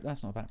 Nope,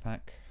 that's not a backpack.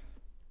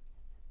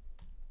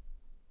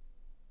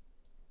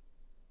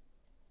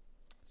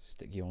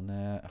 Stick you on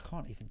there. I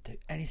can't even do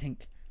anything.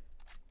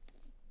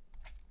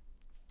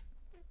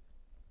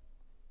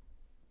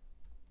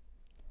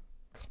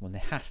 Come on,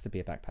 there has to be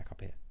a backpack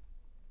up here.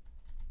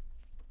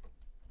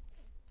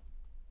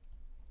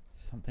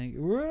 Something.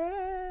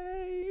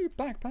 Hooray!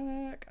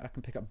 Backpack! I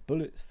can pick up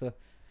bullets for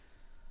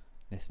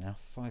this now.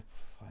 5,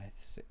 5,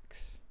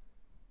 6.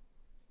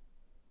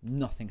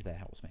 Nothing there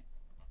helps me.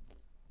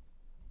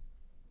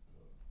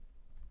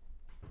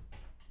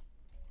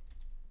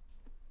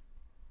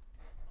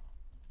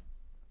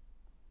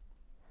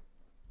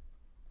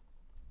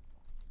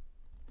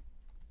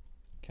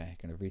 Okay,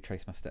 going to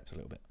retrace my steps a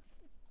little bit.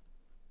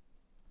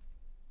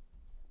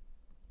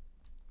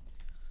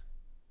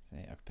 So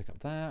yeah, I can pick up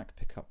that. I can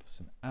pick up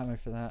some ammo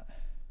for that.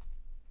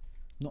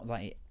 Not that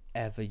I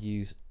ever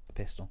use a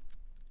pistol.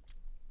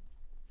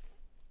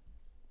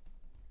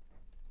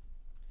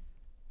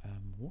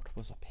 What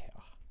was up here?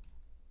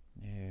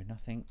 No,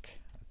 nothing.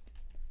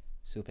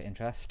 Super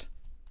interest.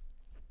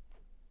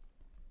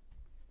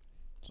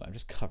 So I'm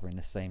just covering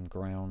the same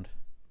ground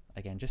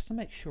again, just to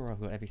make sure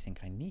I've got everything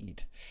I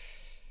need.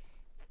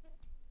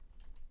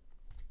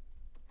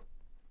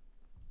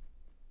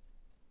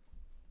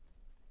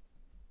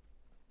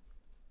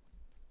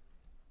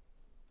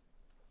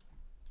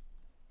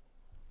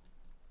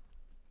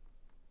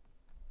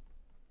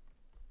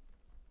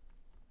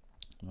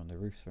 I'm on the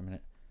roofs for a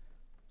minute.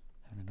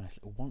 Having a nice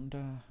little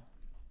wander.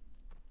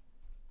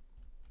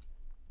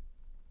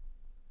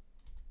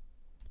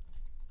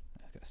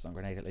 Let's get a stun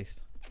grenade at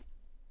least.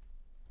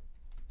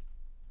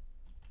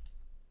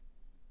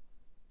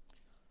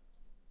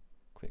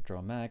 Quick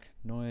draw mag,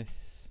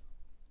 nice.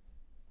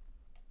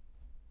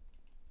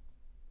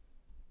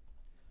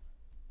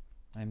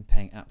 I'm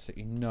paying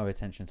absolutely no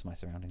attention to my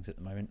surroundings at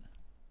the moment.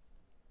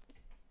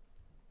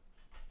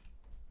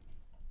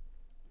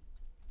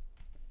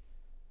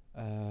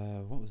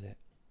 What was it?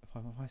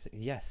 5, 5, 6.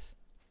 Yes,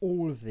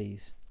 all of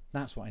these.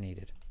 That's what I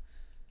needed.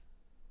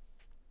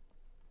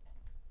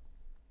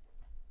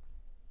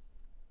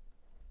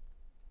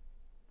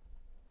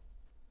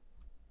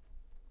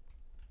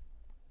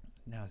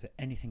 Now, is there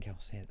anything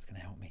else here that's going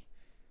to help me?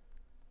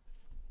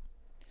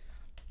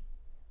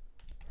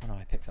 Oh no,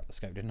 I picked up the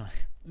scope, didn't I?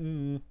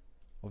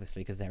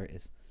 Obviously, because there it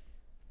is.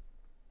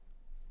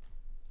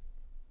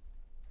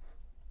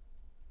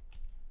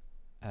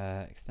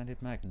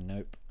 Extended mag?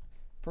 Nope.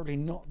 Probably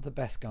not the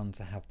best gun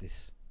to have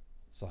this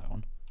sight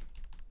on.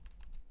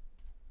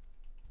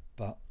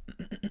 But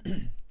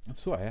I'm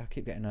sorry, I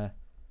keep getting a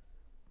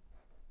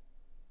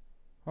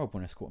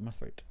horribleness caught in my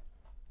throat.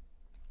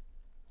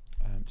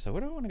 So where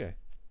do I want to go?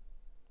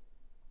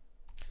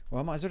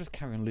 Well, I might as well just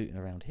carry on looting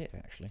around here,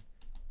 actually.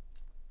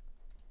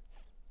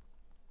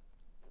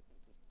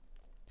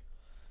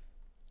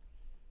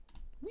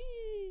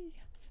 Whee!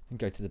 And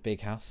go to the big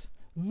house.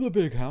 The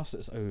big house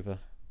that's over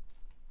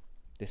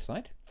this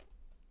side.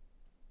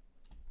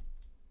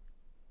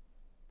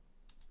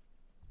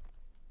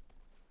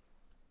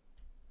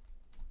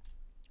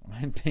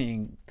 I'm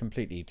being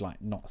completely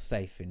like not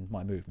safe in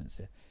my movements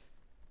here,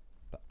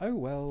 but oh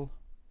well.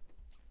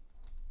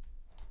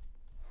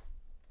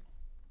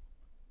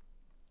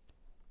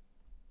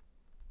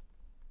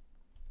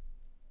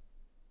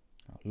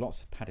 Oh,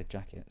 lots of padded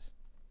jackets.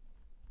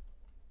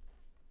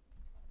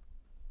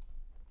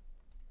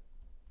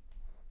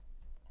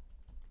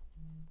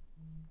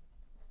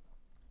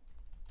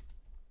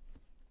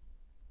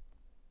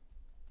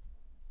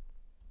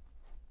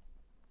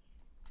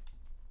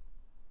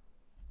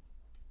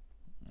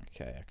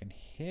 Okay, I can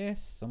hear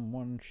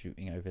someone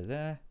shooting over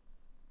there.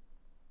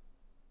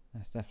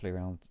 That's definitely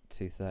around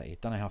 230.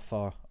 Don't know how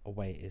far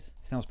away it is.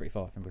 Sounds pretty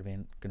far if I'm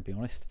going to be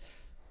honest.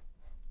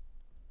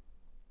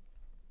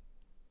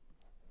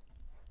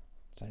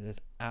 So there's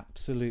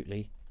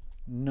absolutely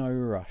no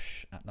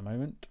rush at the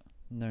moment.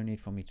 No need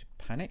for me to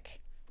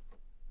panic.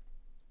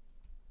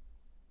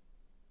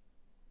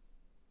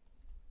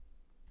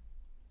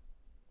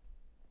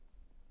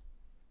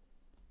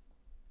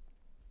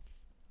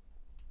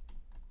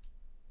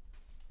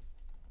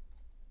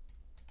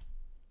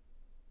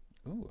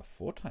 Ooh,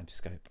 a 4x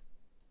scope.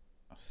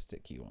 I'll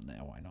stick you on there,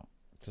 why not?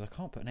 Because I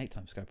can't put an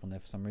 8x scope on there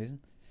for some reason.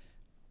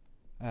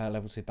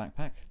 Level 2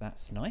 backpack,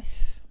 that's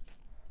nice.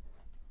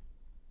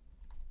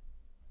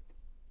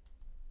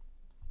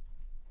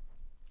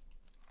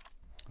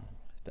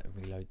 Better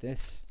reload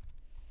this.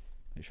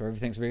 Make sure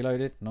everything's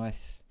reloaded.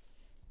 Nice.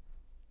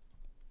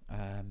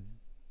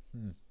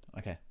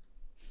 Okay.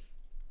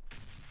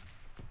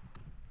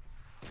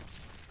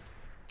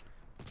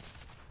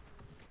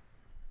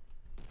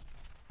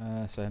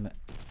 So I'm at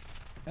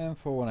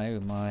M410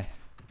 with my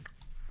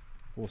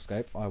 4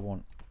 scope. I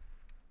want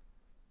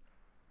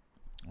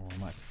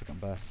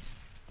plastic gun burst.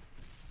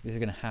 This is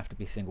going to have to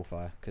be single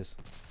fire, because...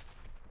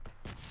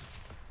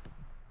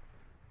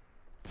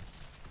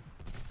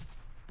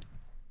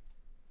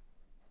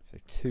 So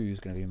 2 is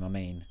going to be my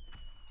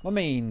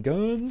main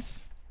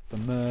guns for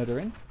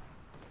murdering.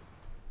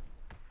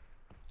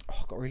 Oh,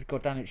 I've got a really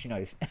goddamn itchy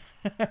nose.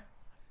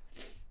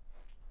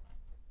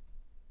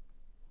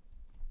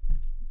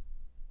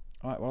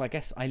 Alright, well I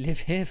guess I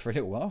live here for a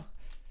little while.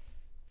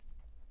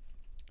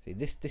 See,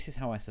 this is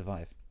how I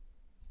survive.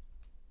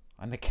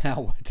 I'm a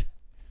coward.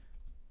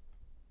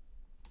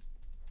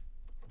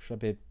 Should I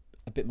be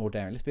a bit more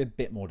daring? Let's be a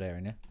bit more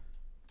daring, yeah?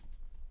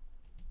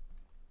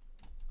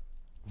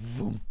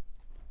 Vroom.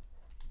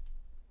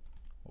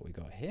 What we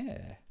got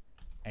here?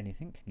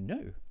 Anything?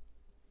 No.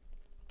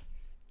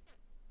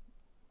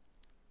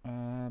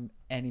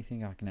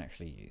 Anything I can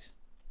actually use.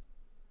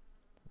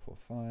 4,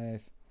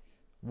 5.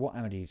 What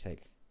ammo do you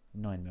take?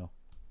 9mm.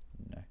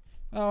 No.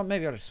 Oh,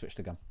 maybe I'll just switch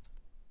the gun.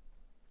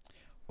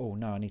 Oh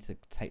no, I need to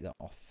take that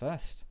off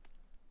first.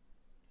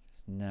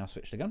 Just now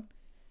switch the gun.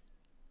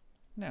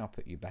 Now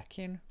put you back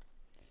in.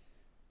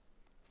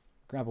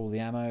 Grab all the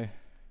ammo.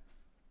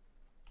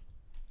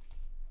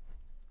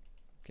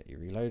 Get you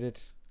reloaded.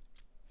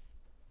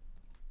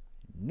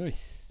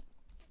 Nice.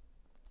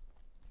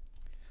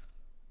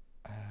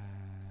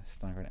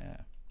 Stun grenade.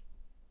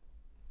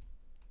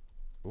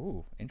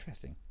 Ooh,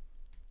 interesting.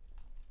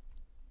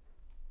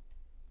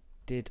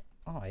 Did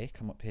I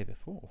come up here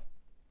before?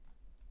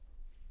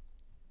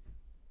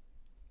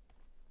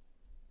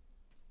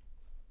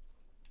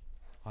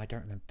 I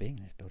don't remember being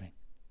in this building.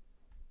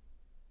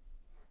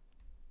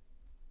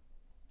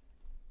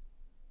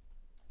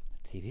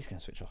 The TV's going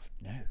to switch off.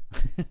 No.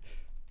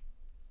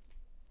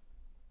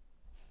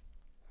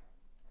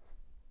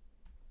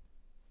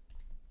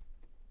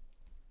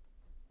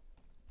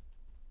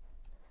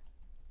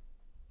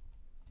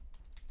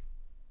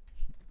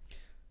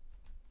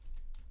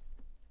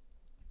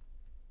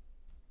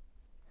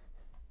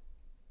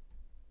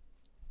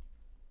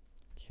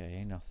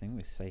 Okay, nothing.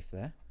 We're safe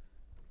there.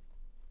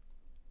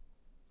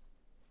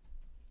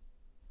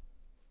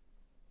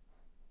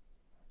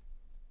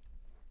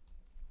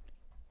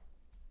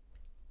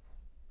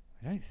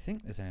 I don't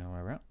think there's anyone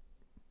around.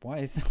 Why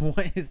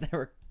is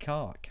there a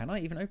car? Can I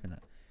even open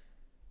that?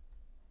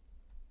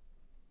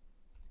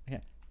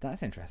 Yeah,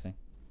 that's interesting.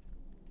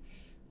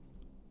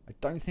 I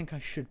don't think I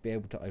should be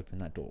able to open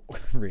that door,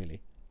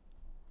 really.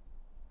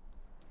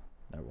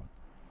 No one.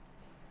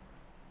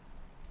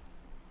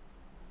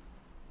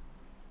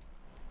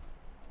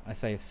 I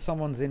say, if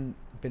someone's been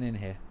in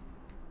here,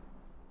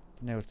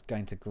 they were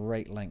going to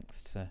great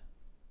lengths to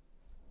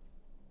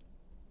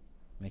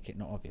make it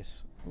not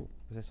obvious. Oh,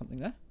 was there something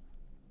there?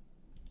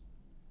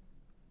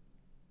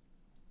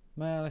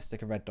 Well, let's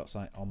stick a red dot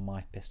sight on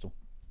my pistol.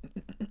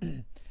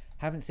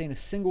 Haven't seen a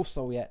single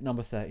soul yet.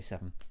 Number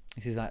 37.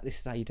 This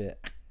is how you do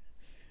it.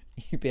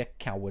 You be a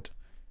coward.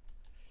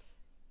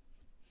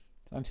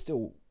 So I'm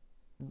still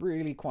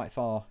really quite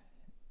far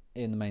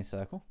in the main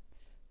circle.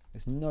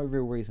 There's no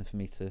real reason for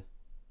me to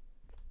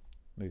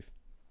move.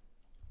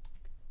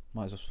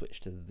 Might as well switch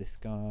to this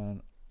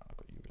gun. I've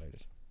got you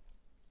reloaded.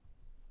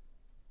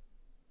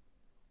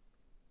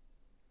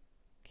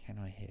 Can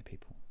I hear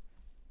people?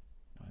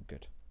 No, I'm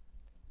good.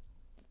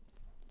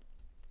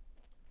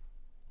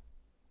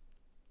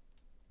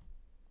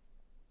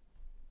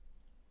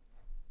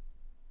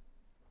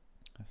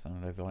 That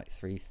sounded over like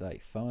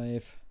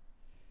 335.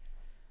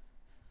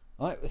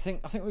 Alright, I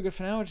think we're good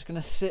for now. We're just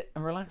gonna sit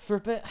and relax for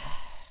a bit.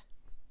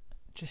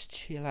 Just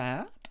chill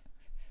out.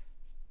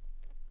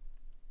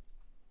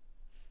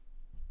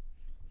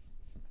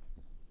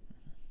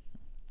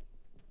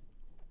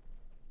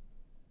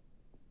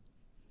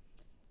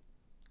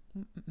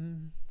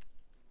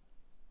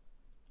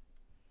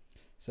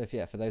 So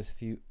yeah, for those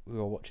of you who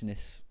are watching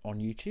this on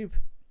YouTube,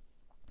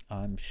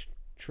 I'm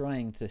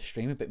trying to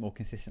stream a bit more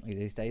consistently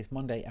these days,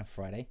 Monday and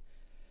Friday,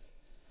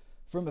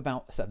 from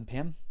about 7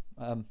 PM.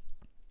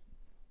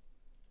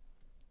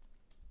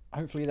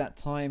 Hopefully that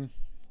time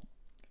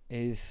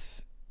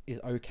is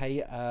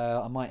okay.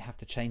 I might have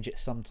to change it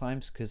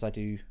sometimes because I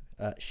do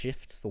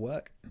shifts for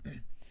work,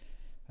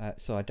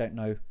 so I don't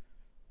know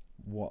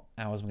what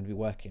hours I'm going to be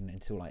working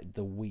until like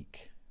the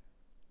week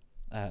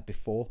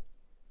before.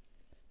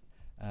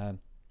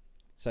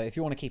 So if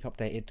you want to keep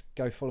updated,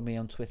 go follow me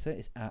on Twitter.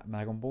 It's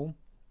 @magonball,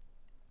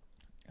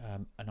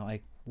 and I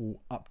will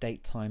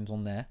update times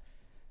on there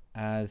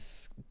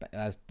as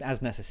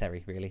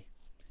necessary, really.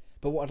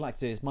 But what I'd like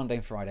to do is Monday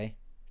and Friday,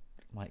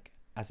 like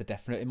as a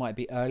definite. It might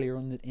be earlier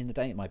on in the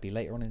day, it might be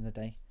later on in the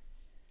day,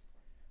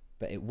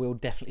 but it will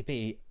definitely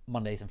be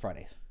Mondays and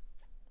Fridays.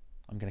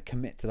 I'm going to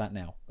commit to that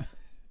now.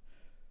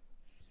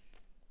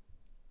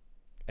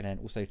 And then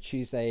also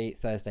Tuesday,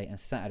 Thursday and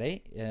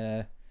Saturday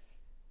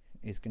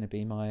is going to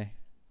be my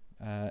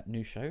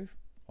new show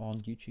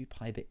on YouTube,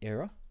 High Bit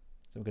Era.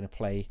 So we're going to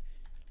play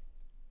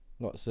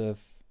lots of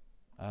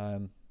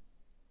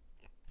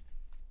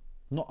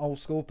not old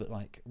school, but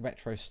like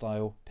retro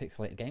style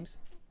pixelated games.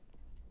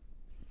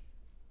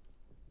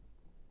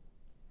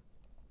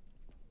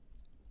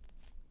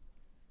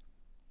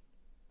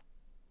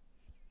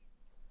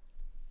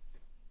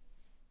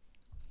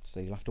 So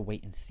you'll have to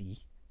wait and see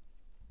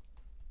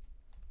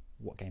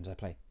what games I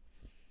play.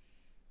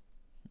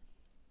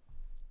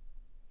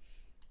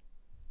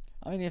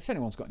 I mean, if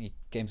anyone's got any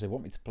games they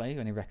want me to play,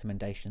 any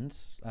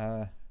recommendations,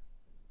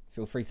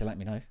 feel free to let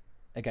me know.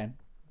 Again,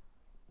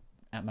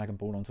 at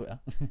 @MagandBall on Twitter.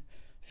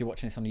 If you're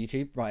watching this on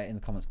YouTube, write it in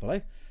the comments below.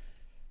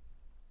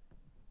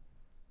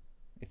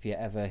 If you're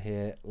ever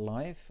here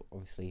live,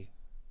 obviously,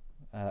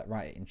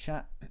 write it in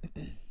chat.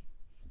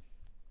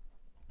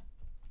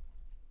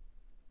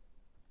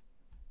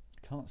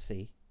 Can't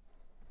see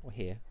or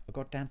hear a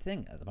goddamn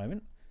thing at the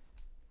moment.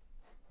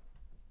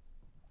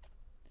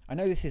 I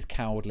know this is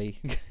cowardly,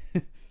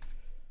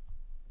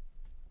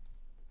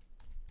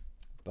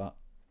 but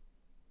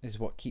this is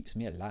what keeps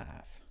me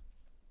alive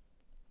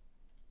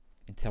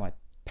until I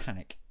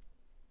panic.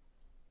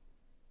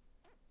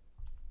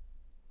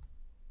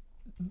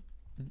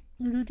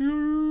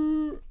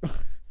 I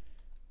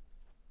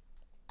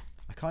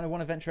kind of want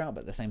to venture out,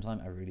 but at the same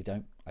time I really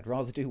don't. I'd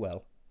rather do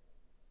well.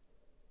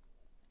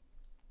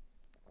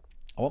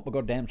 I want my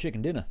goddamn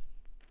chicken dinner,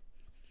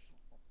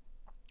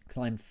 because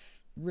I'm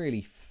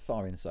really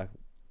far in circle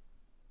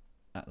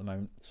at the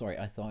moment. Sorry,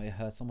 I thought I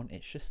heard someone.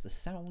 It's just the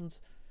sounds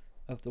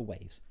of the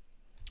waves.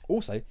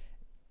 Also,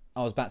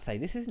 I was about to say,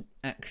 this isn't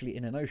actually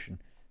in an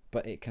ocean,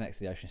 but it connects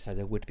to the ocean, so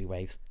there would be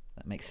waves.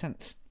 That makes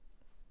sense.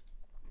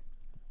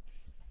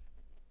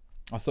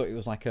 I thought it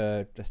was like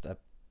just a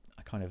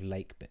kind of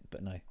lake bit,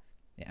 but no,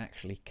 it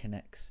actually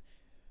connects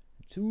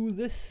to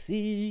the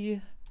sea,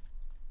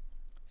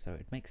 so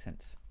it makes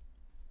sense.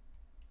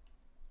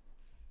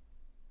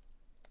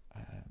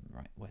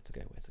 Right, where to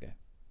go?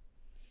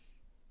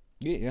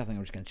 Yeah, I think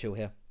I'm just going to chill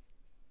here.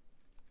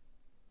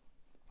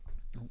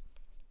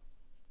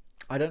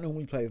 I don't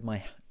normally play with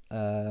my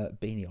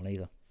beanie on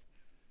either.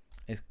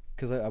 It's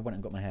because I went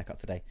and got my hair cut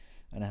today,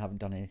 and I haven't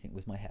done anything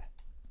with my hair.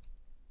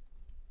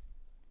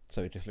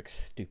 So it just looks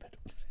stupid.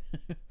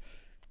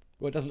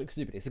 Well, it doesn't look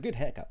stupid. It's a good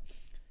haircut.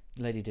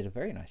 The lady did a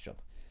very nice job.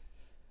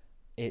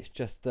 It's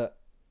just that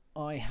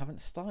I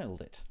haven't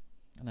styled it.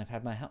 And I've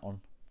had my hat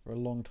on for a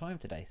long time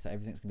today, so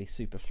everything's going to be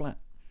super flat.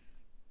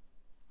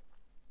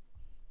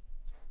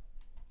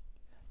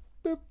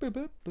 Boop, boop,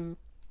 boop, boop.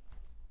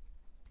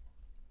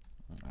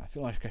 I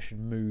feel like I should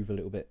move a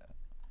little bit.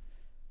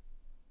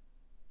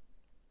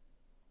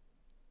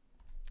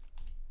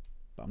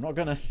 But I'm not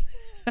going to.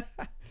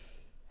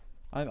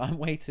 I'm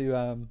way too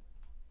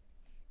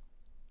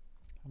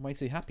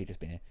happy just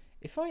being here.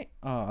 If I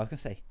was gonna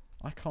say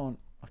I can't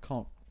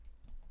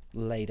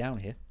lay down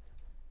here.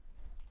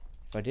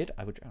 If I did,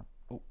 I would drown.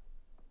 Oh,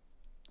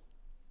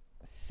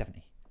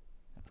 70.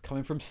 That's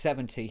coming from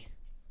 70.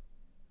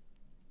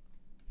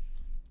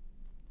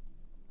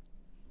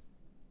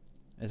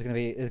 There's gonna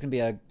be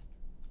a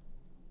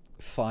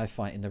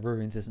firefight in the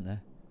ruins, isn't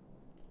there?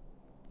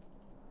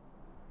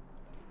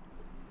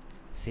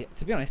 See,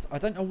 to be honest, I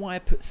don't know why I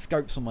put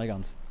scopes on my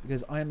guns,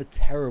 because I am a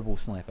terrible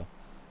sniper.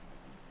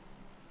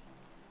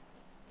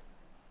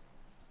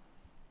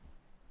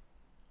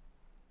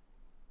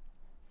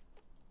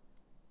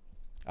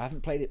 I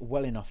haven't played it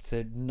well enough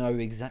to know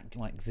exact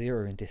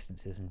zeroing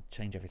distances and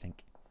change everything.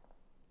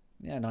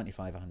 Yeah,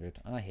 95, 100.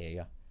 I hear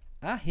you.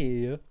 I hear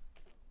you.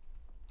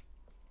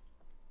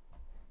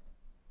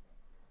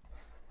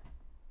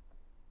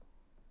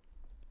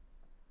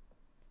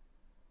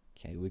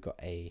 Okay, we've got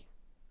a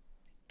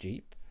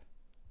Jeep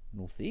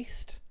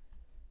northeast,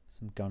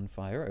 some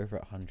gunfire over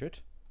at 100.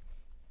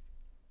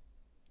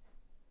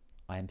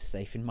 I am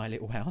safe in my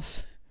little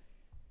house.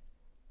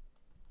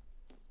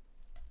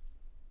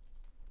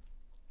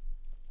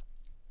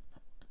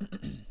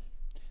 I'm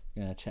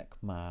gonna check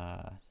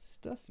my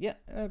stuff. Yeah,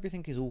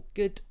 everything is all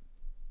good.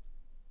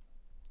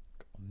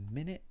 Got a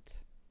minute.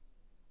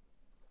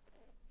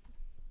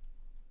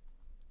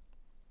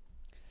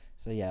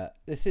 So yeah,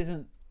 this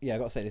isn't. Yeah, I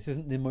gotta say, this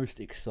isn't the most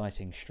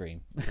exciting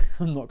stream.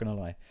 I'm not gonna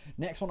lie.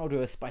 Next one, I'll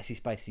do a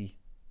spicy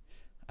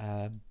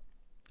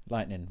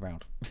lightning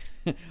round.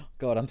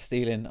 God, I'm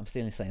stealing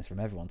sayings from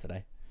everyone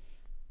today.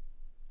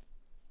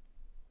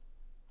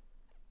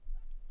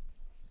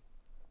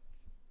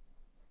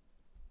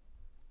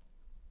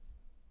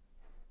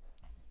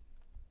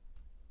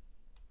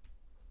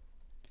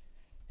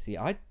 See,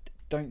 I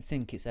don't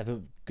think it's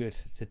ever good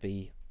to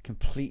be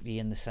completely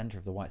in the center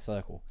of the white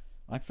circle.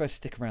 I prefer to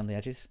stick around the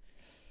edges.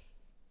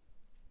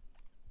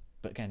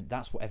 But again,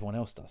 that's what everyone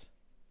else does.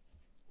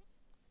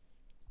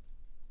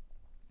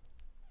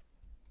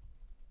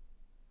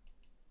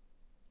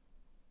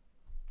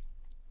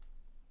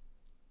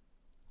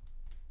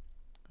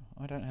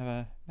 I don't have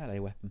a melee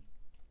weapon.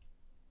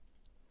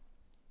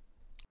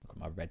 Look at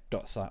my red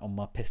dot sight on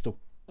my pistol.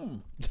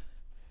 How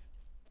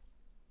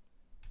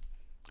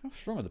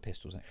strong are the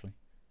pistols, actually?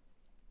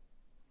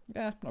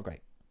 Yeah, not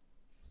great.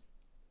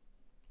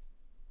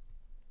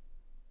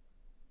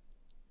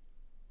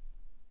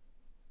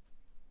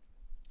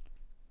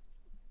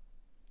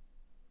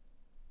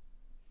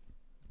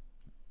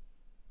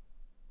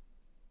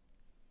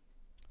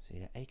 See,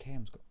 the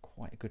AKM's got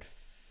quite a good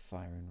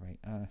firing rate.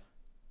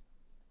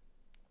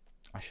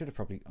 I should have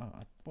probably.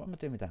 What am I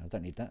doing with that? I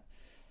don't need that.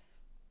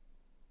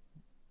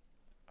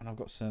 And I've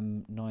got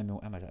some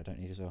 9mm ammo that I don't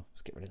need as well.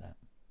 Let's get rid of that.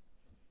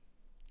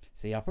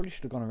 See, I probably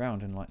should have gone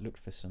around and like looked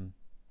for some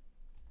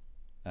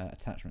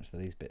attachments for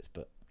these bits,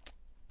 but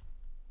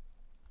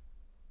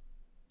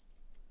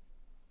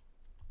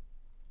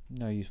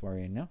no use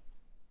worrying now.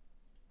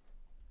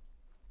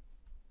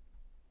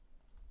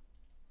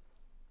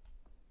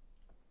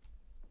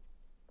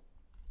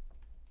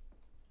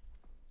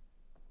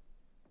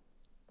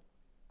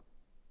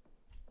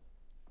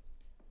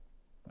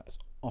 That's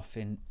off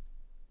in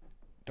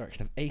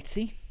direction of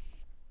 80.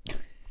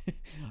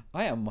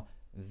 I am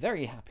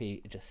very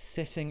happy just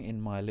sitting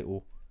in my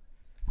little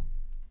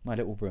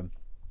room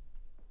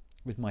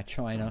with my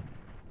china.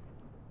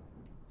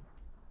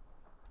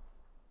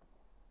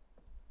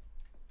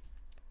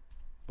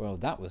 Well,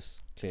 that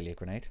was clearly a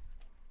grenade.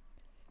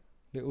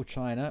 Little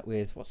china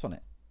with what's on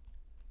it?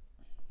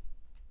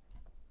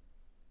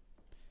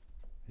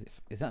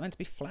 Is that meant to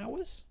be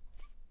flowers?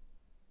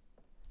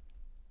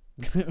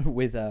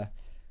 With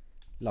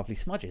lovely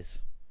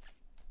smudges.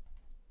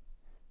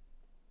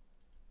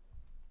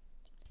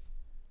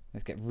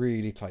 Let's get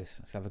really close.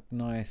 Let's have a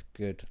nice,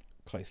 good,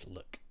 close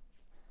look.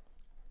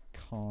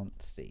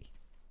 Can't see.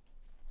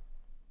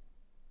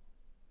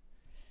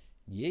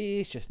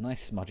 Yeah, it's just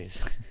nice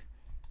smudges.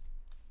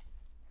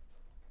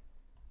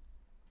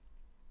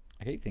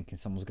 I keep thinking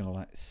someone's gonna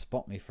like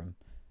spot me from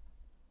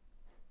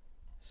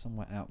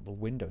somewhere out the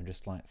window and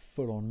just like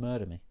full on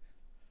murder me.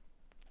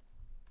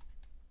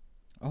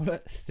 Oh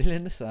look, still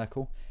in the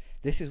circle.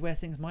 This is where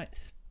things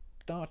might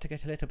start to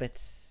get a little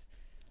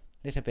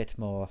bit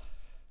more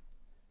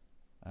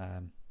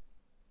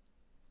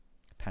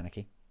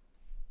panicky.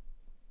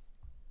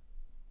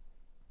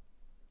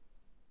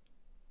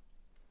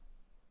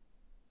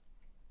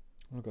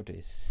 All I've got to do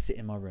is sit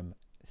in my room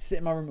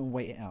and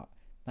wait it out.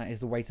 That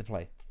is the way to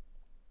play.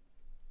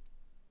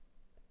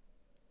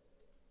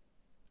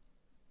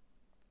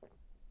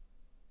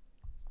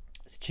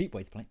 It's a cheap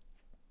way to play.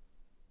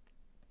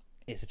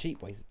 It's a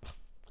cheap way to...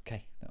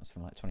 Okay, that was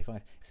from like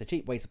 25. It's a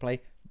cheap way to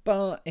play,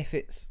 but if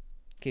it's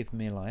keeping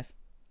me alive,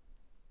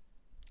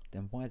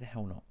 then why the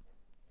hell not?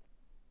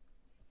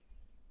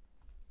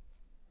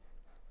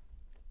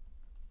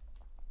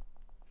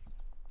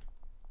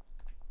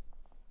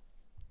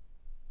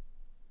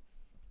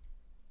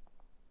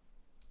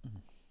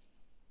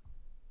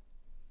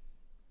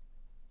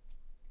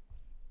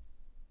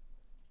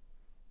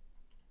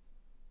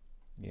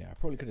 Yeah, I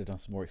probably could have done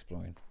some more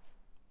exploring.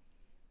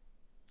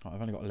 I've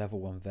only got a level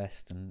 1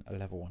 vest and a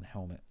level 1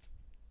 helmet.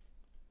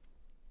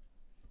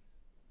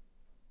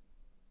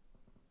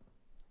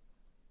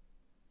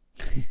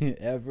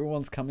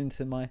 Everyone's coming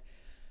to my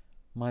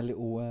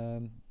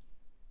little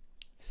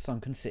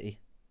sunken city.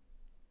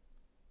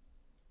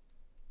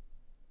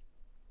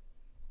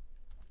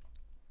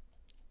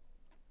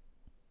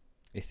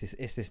 It's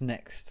this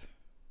next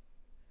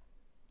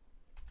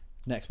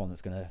one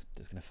that's gonna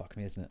fuck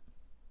me, isn't it?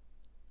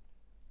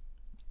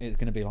 It's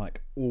gonna be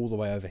like all the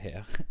way over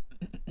here.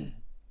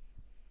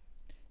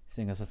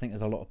 Seeing as I think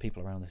there's a lot of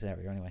people around this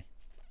area anyway.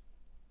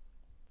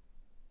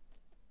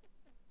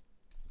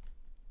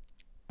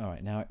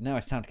 Alright, now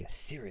it's time to get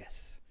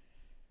serious.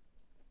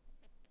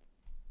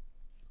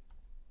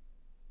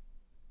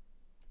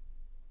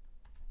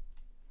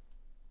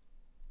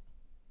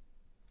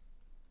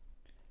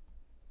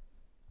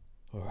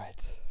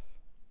 Alright.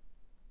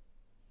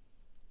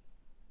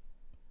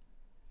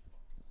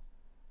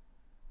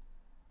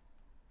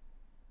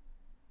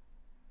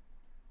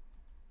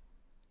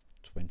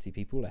 $20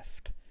 people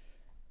left.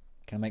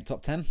 Can I make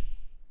top 10?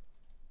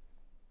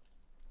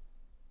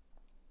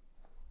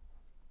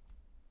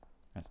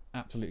 That's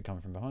absolutely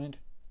coming from behind.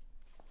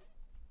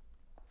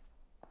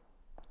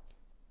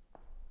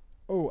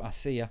 Oh, I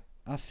see ya.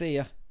 I see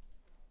ya.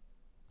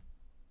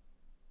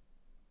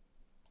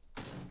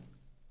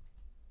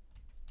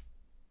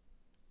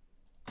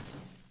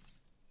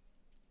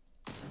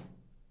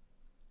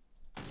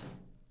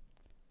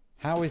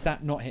 How is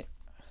that not hit?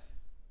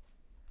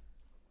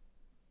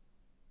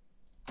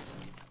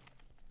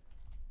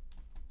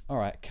 All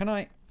right, can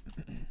I...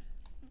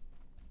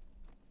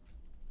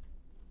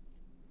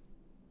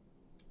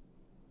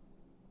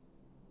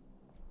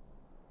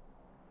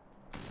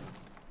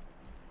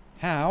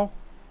 How?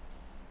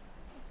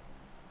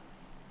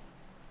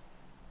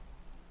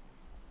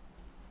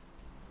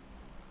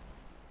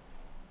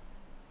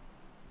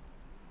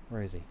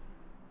 Where is he?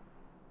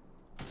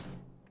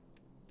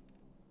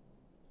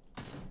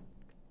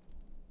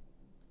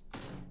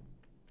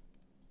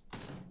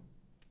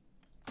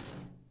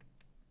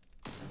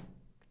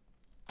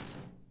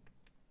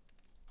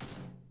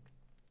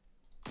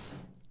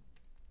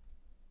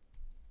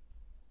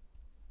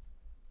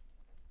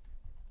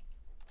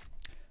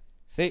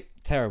 See?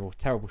 Terrible,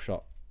 terrible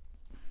shot.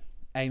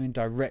 Aiming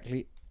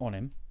directly on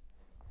him.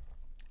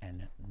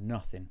 And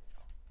nothing.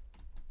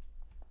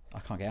 I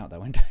can't get out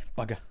that window.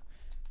 Bugger.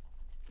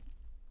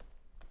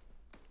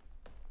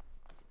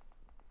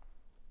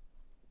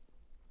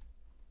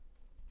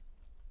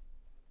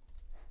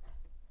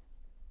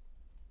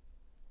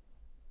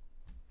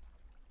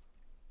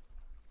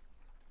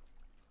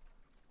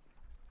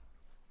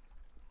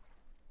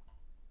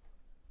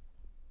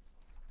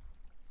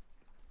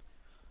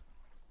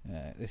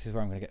 This is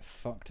where I'm going to get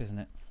fucked, isn't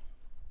it?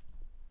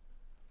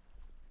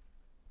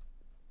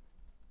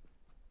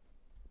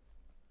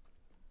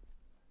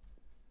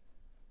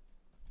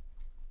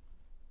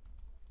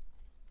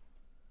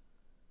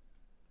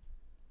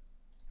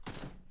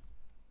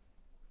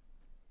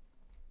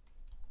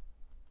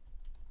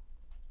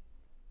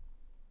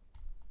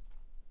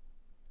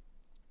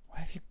 Where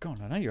have you gone?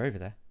 I know you're over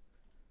there.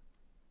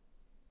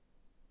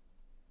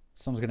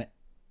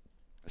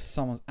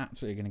 Someone's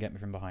absolutely going to get me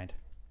from behind.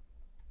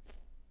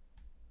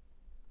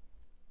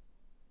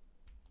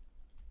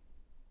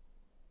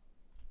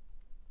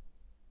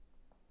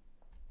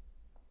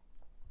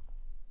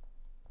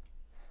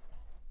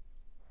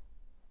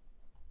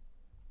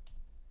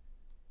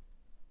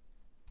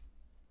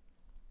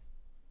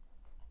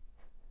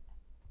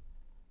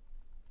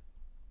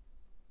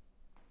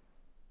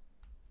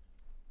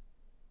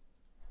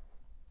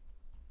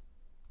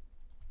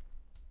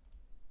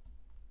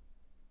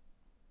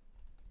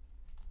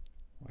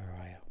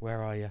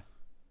 Where are you?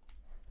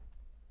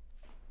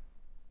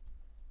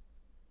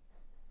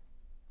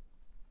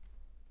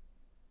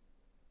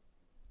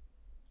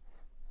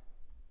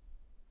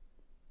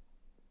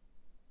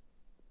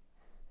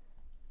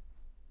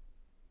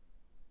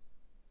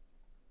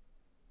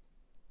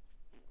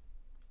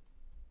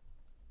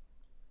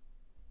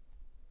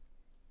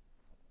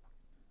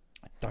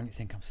 I don't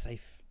think I'm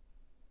safe.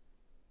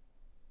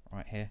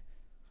 Right here.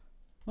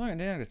 What I'm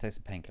going to take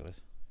some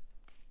painkillers.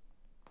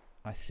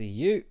 I see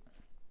you.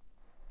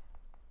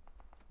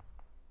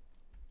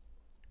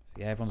 So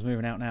yeah, everyone's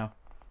moving out now.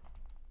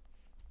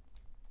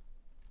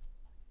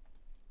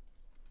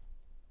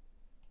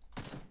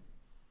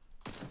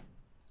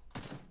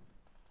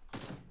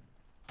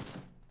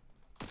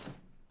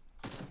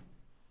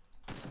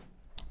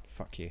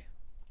 Fuck you.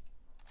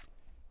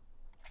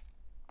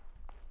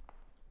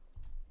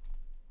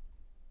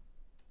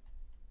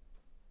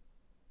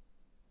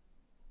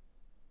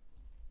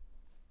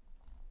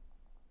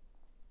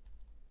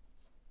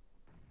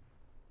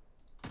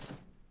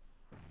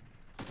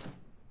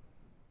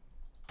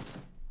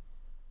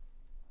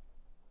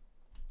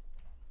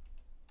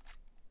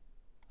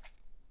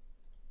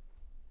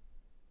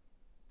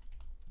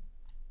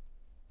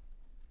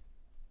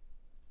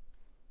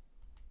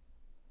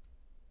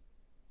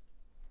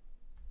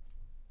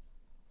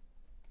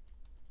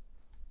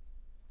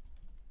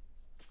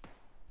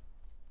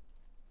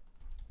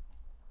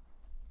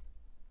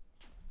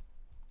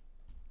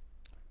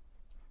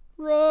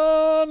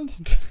 Run!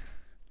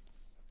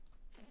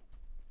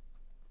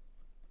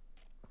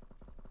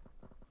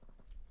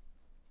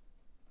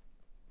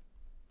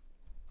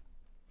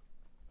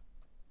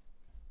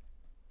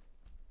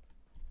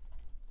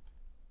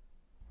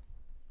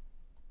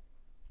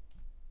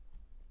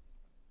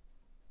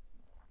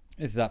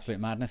 This is absolute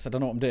madness. I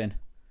don't know what I'm doing.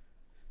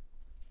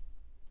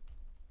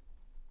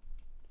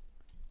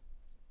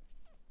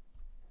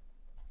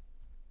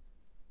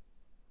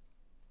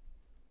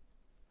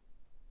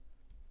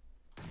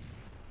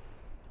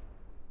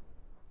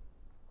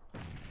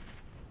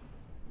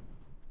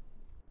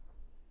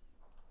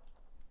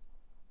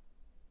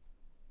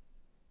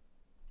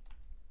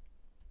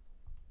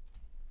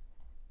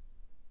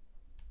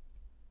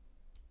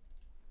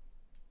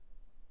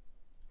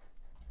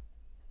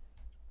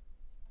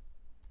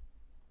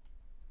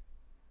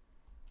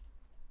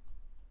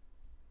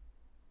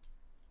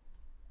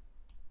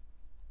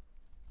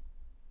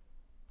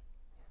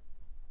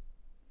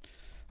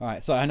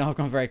 Alright, so I know I've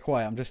gone very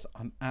quiet.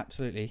 I'm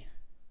absolutely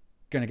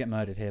going to get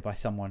murdered here by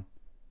someone.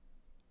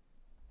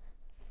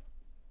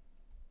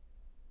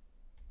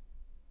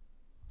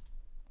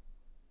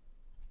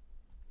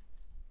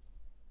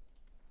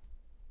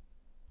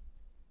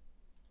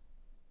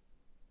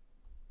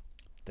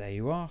 There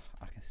you are.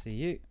 I can see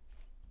you.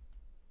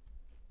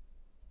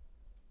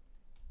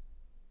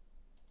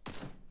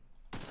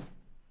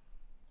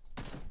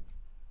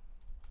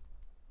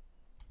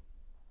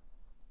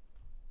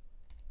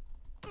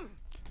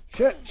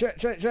 Shit.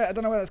 I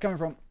don't know where that's coming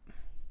from.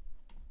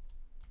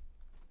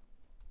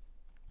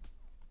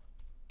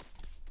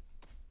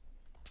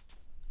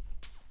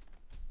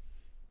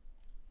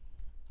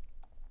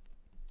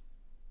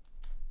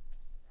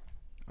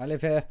 I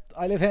live here.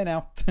 I live here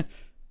now.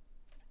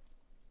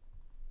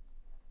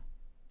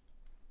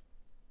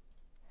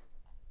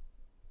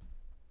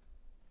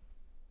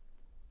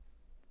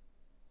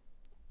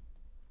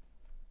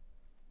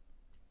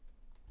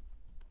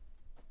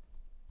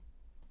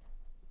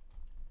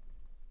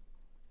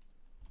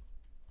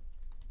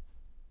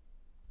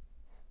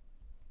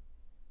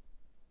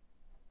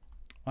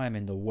 I am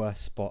in the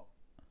worst spot.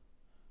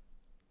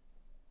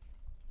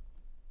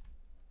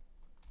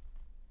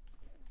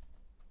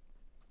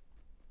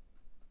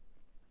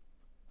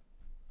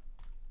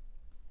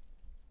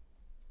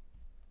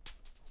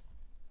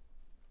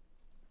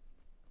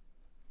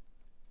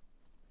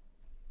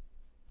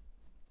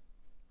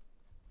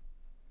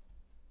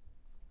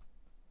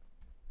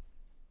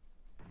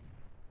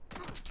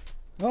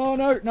 Oh,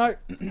 no. There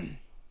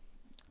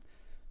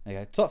you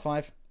go. Top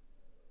 5.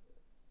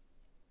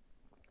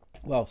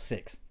 Well,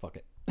 6. Fuck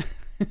it.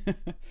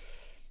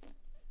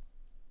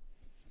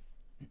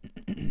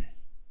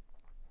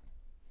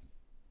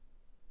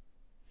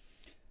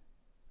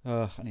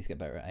 I need to get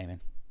better at aiming.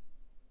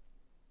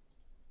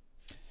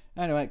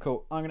 Anyway,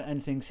 cool. I'm going to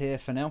end things here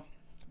for now.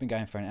 I've been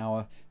going for an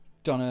hour.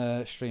 Done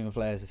a stream of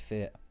Layers of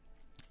Fear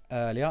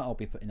earlier. I'll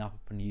be putting up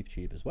on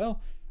YouTube as well.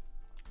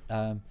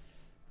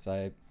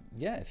 So,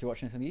 yeah, if you're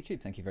watching this on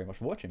YouTube, thank you very much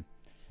for watching.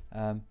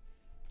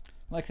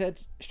 Like I said,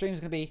 streams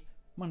are going to be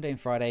Monday and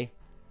Friday.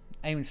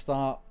 Aiming to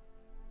start,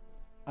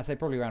 I'd say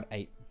probably around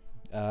 8,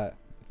 if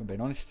I'm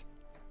being honest.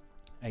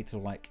 8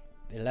 till like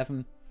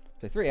 11,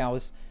 so 3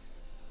 hours.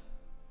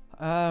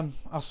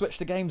 I'll switch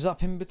the games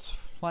up in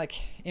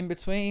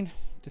between,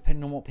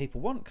 depending on what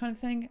people want, kind of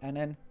thing. And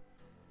then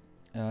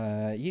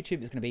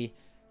YouTube is going to be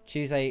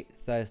Tuesday,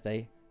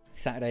 Thursday,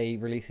 Saturday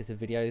releases of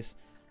videos,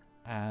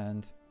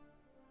 and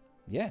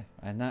yeah,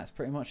 and that's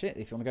pretty much it.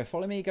 If you want to go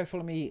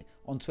follow me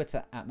on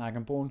Twitter at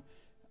Magnumborn,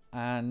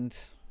 and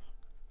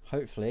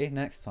hopefully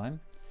next time,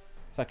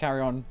 if I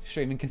carry on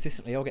streaming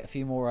consistently, I'll get a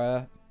few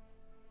more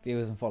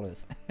viewers and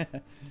followers.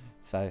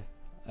 So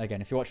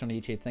again, if you're watching on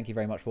YouTube, thank you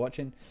very much for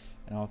watching,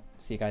 and I'll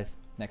see you guys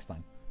next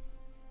time.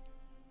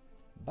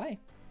 Bye.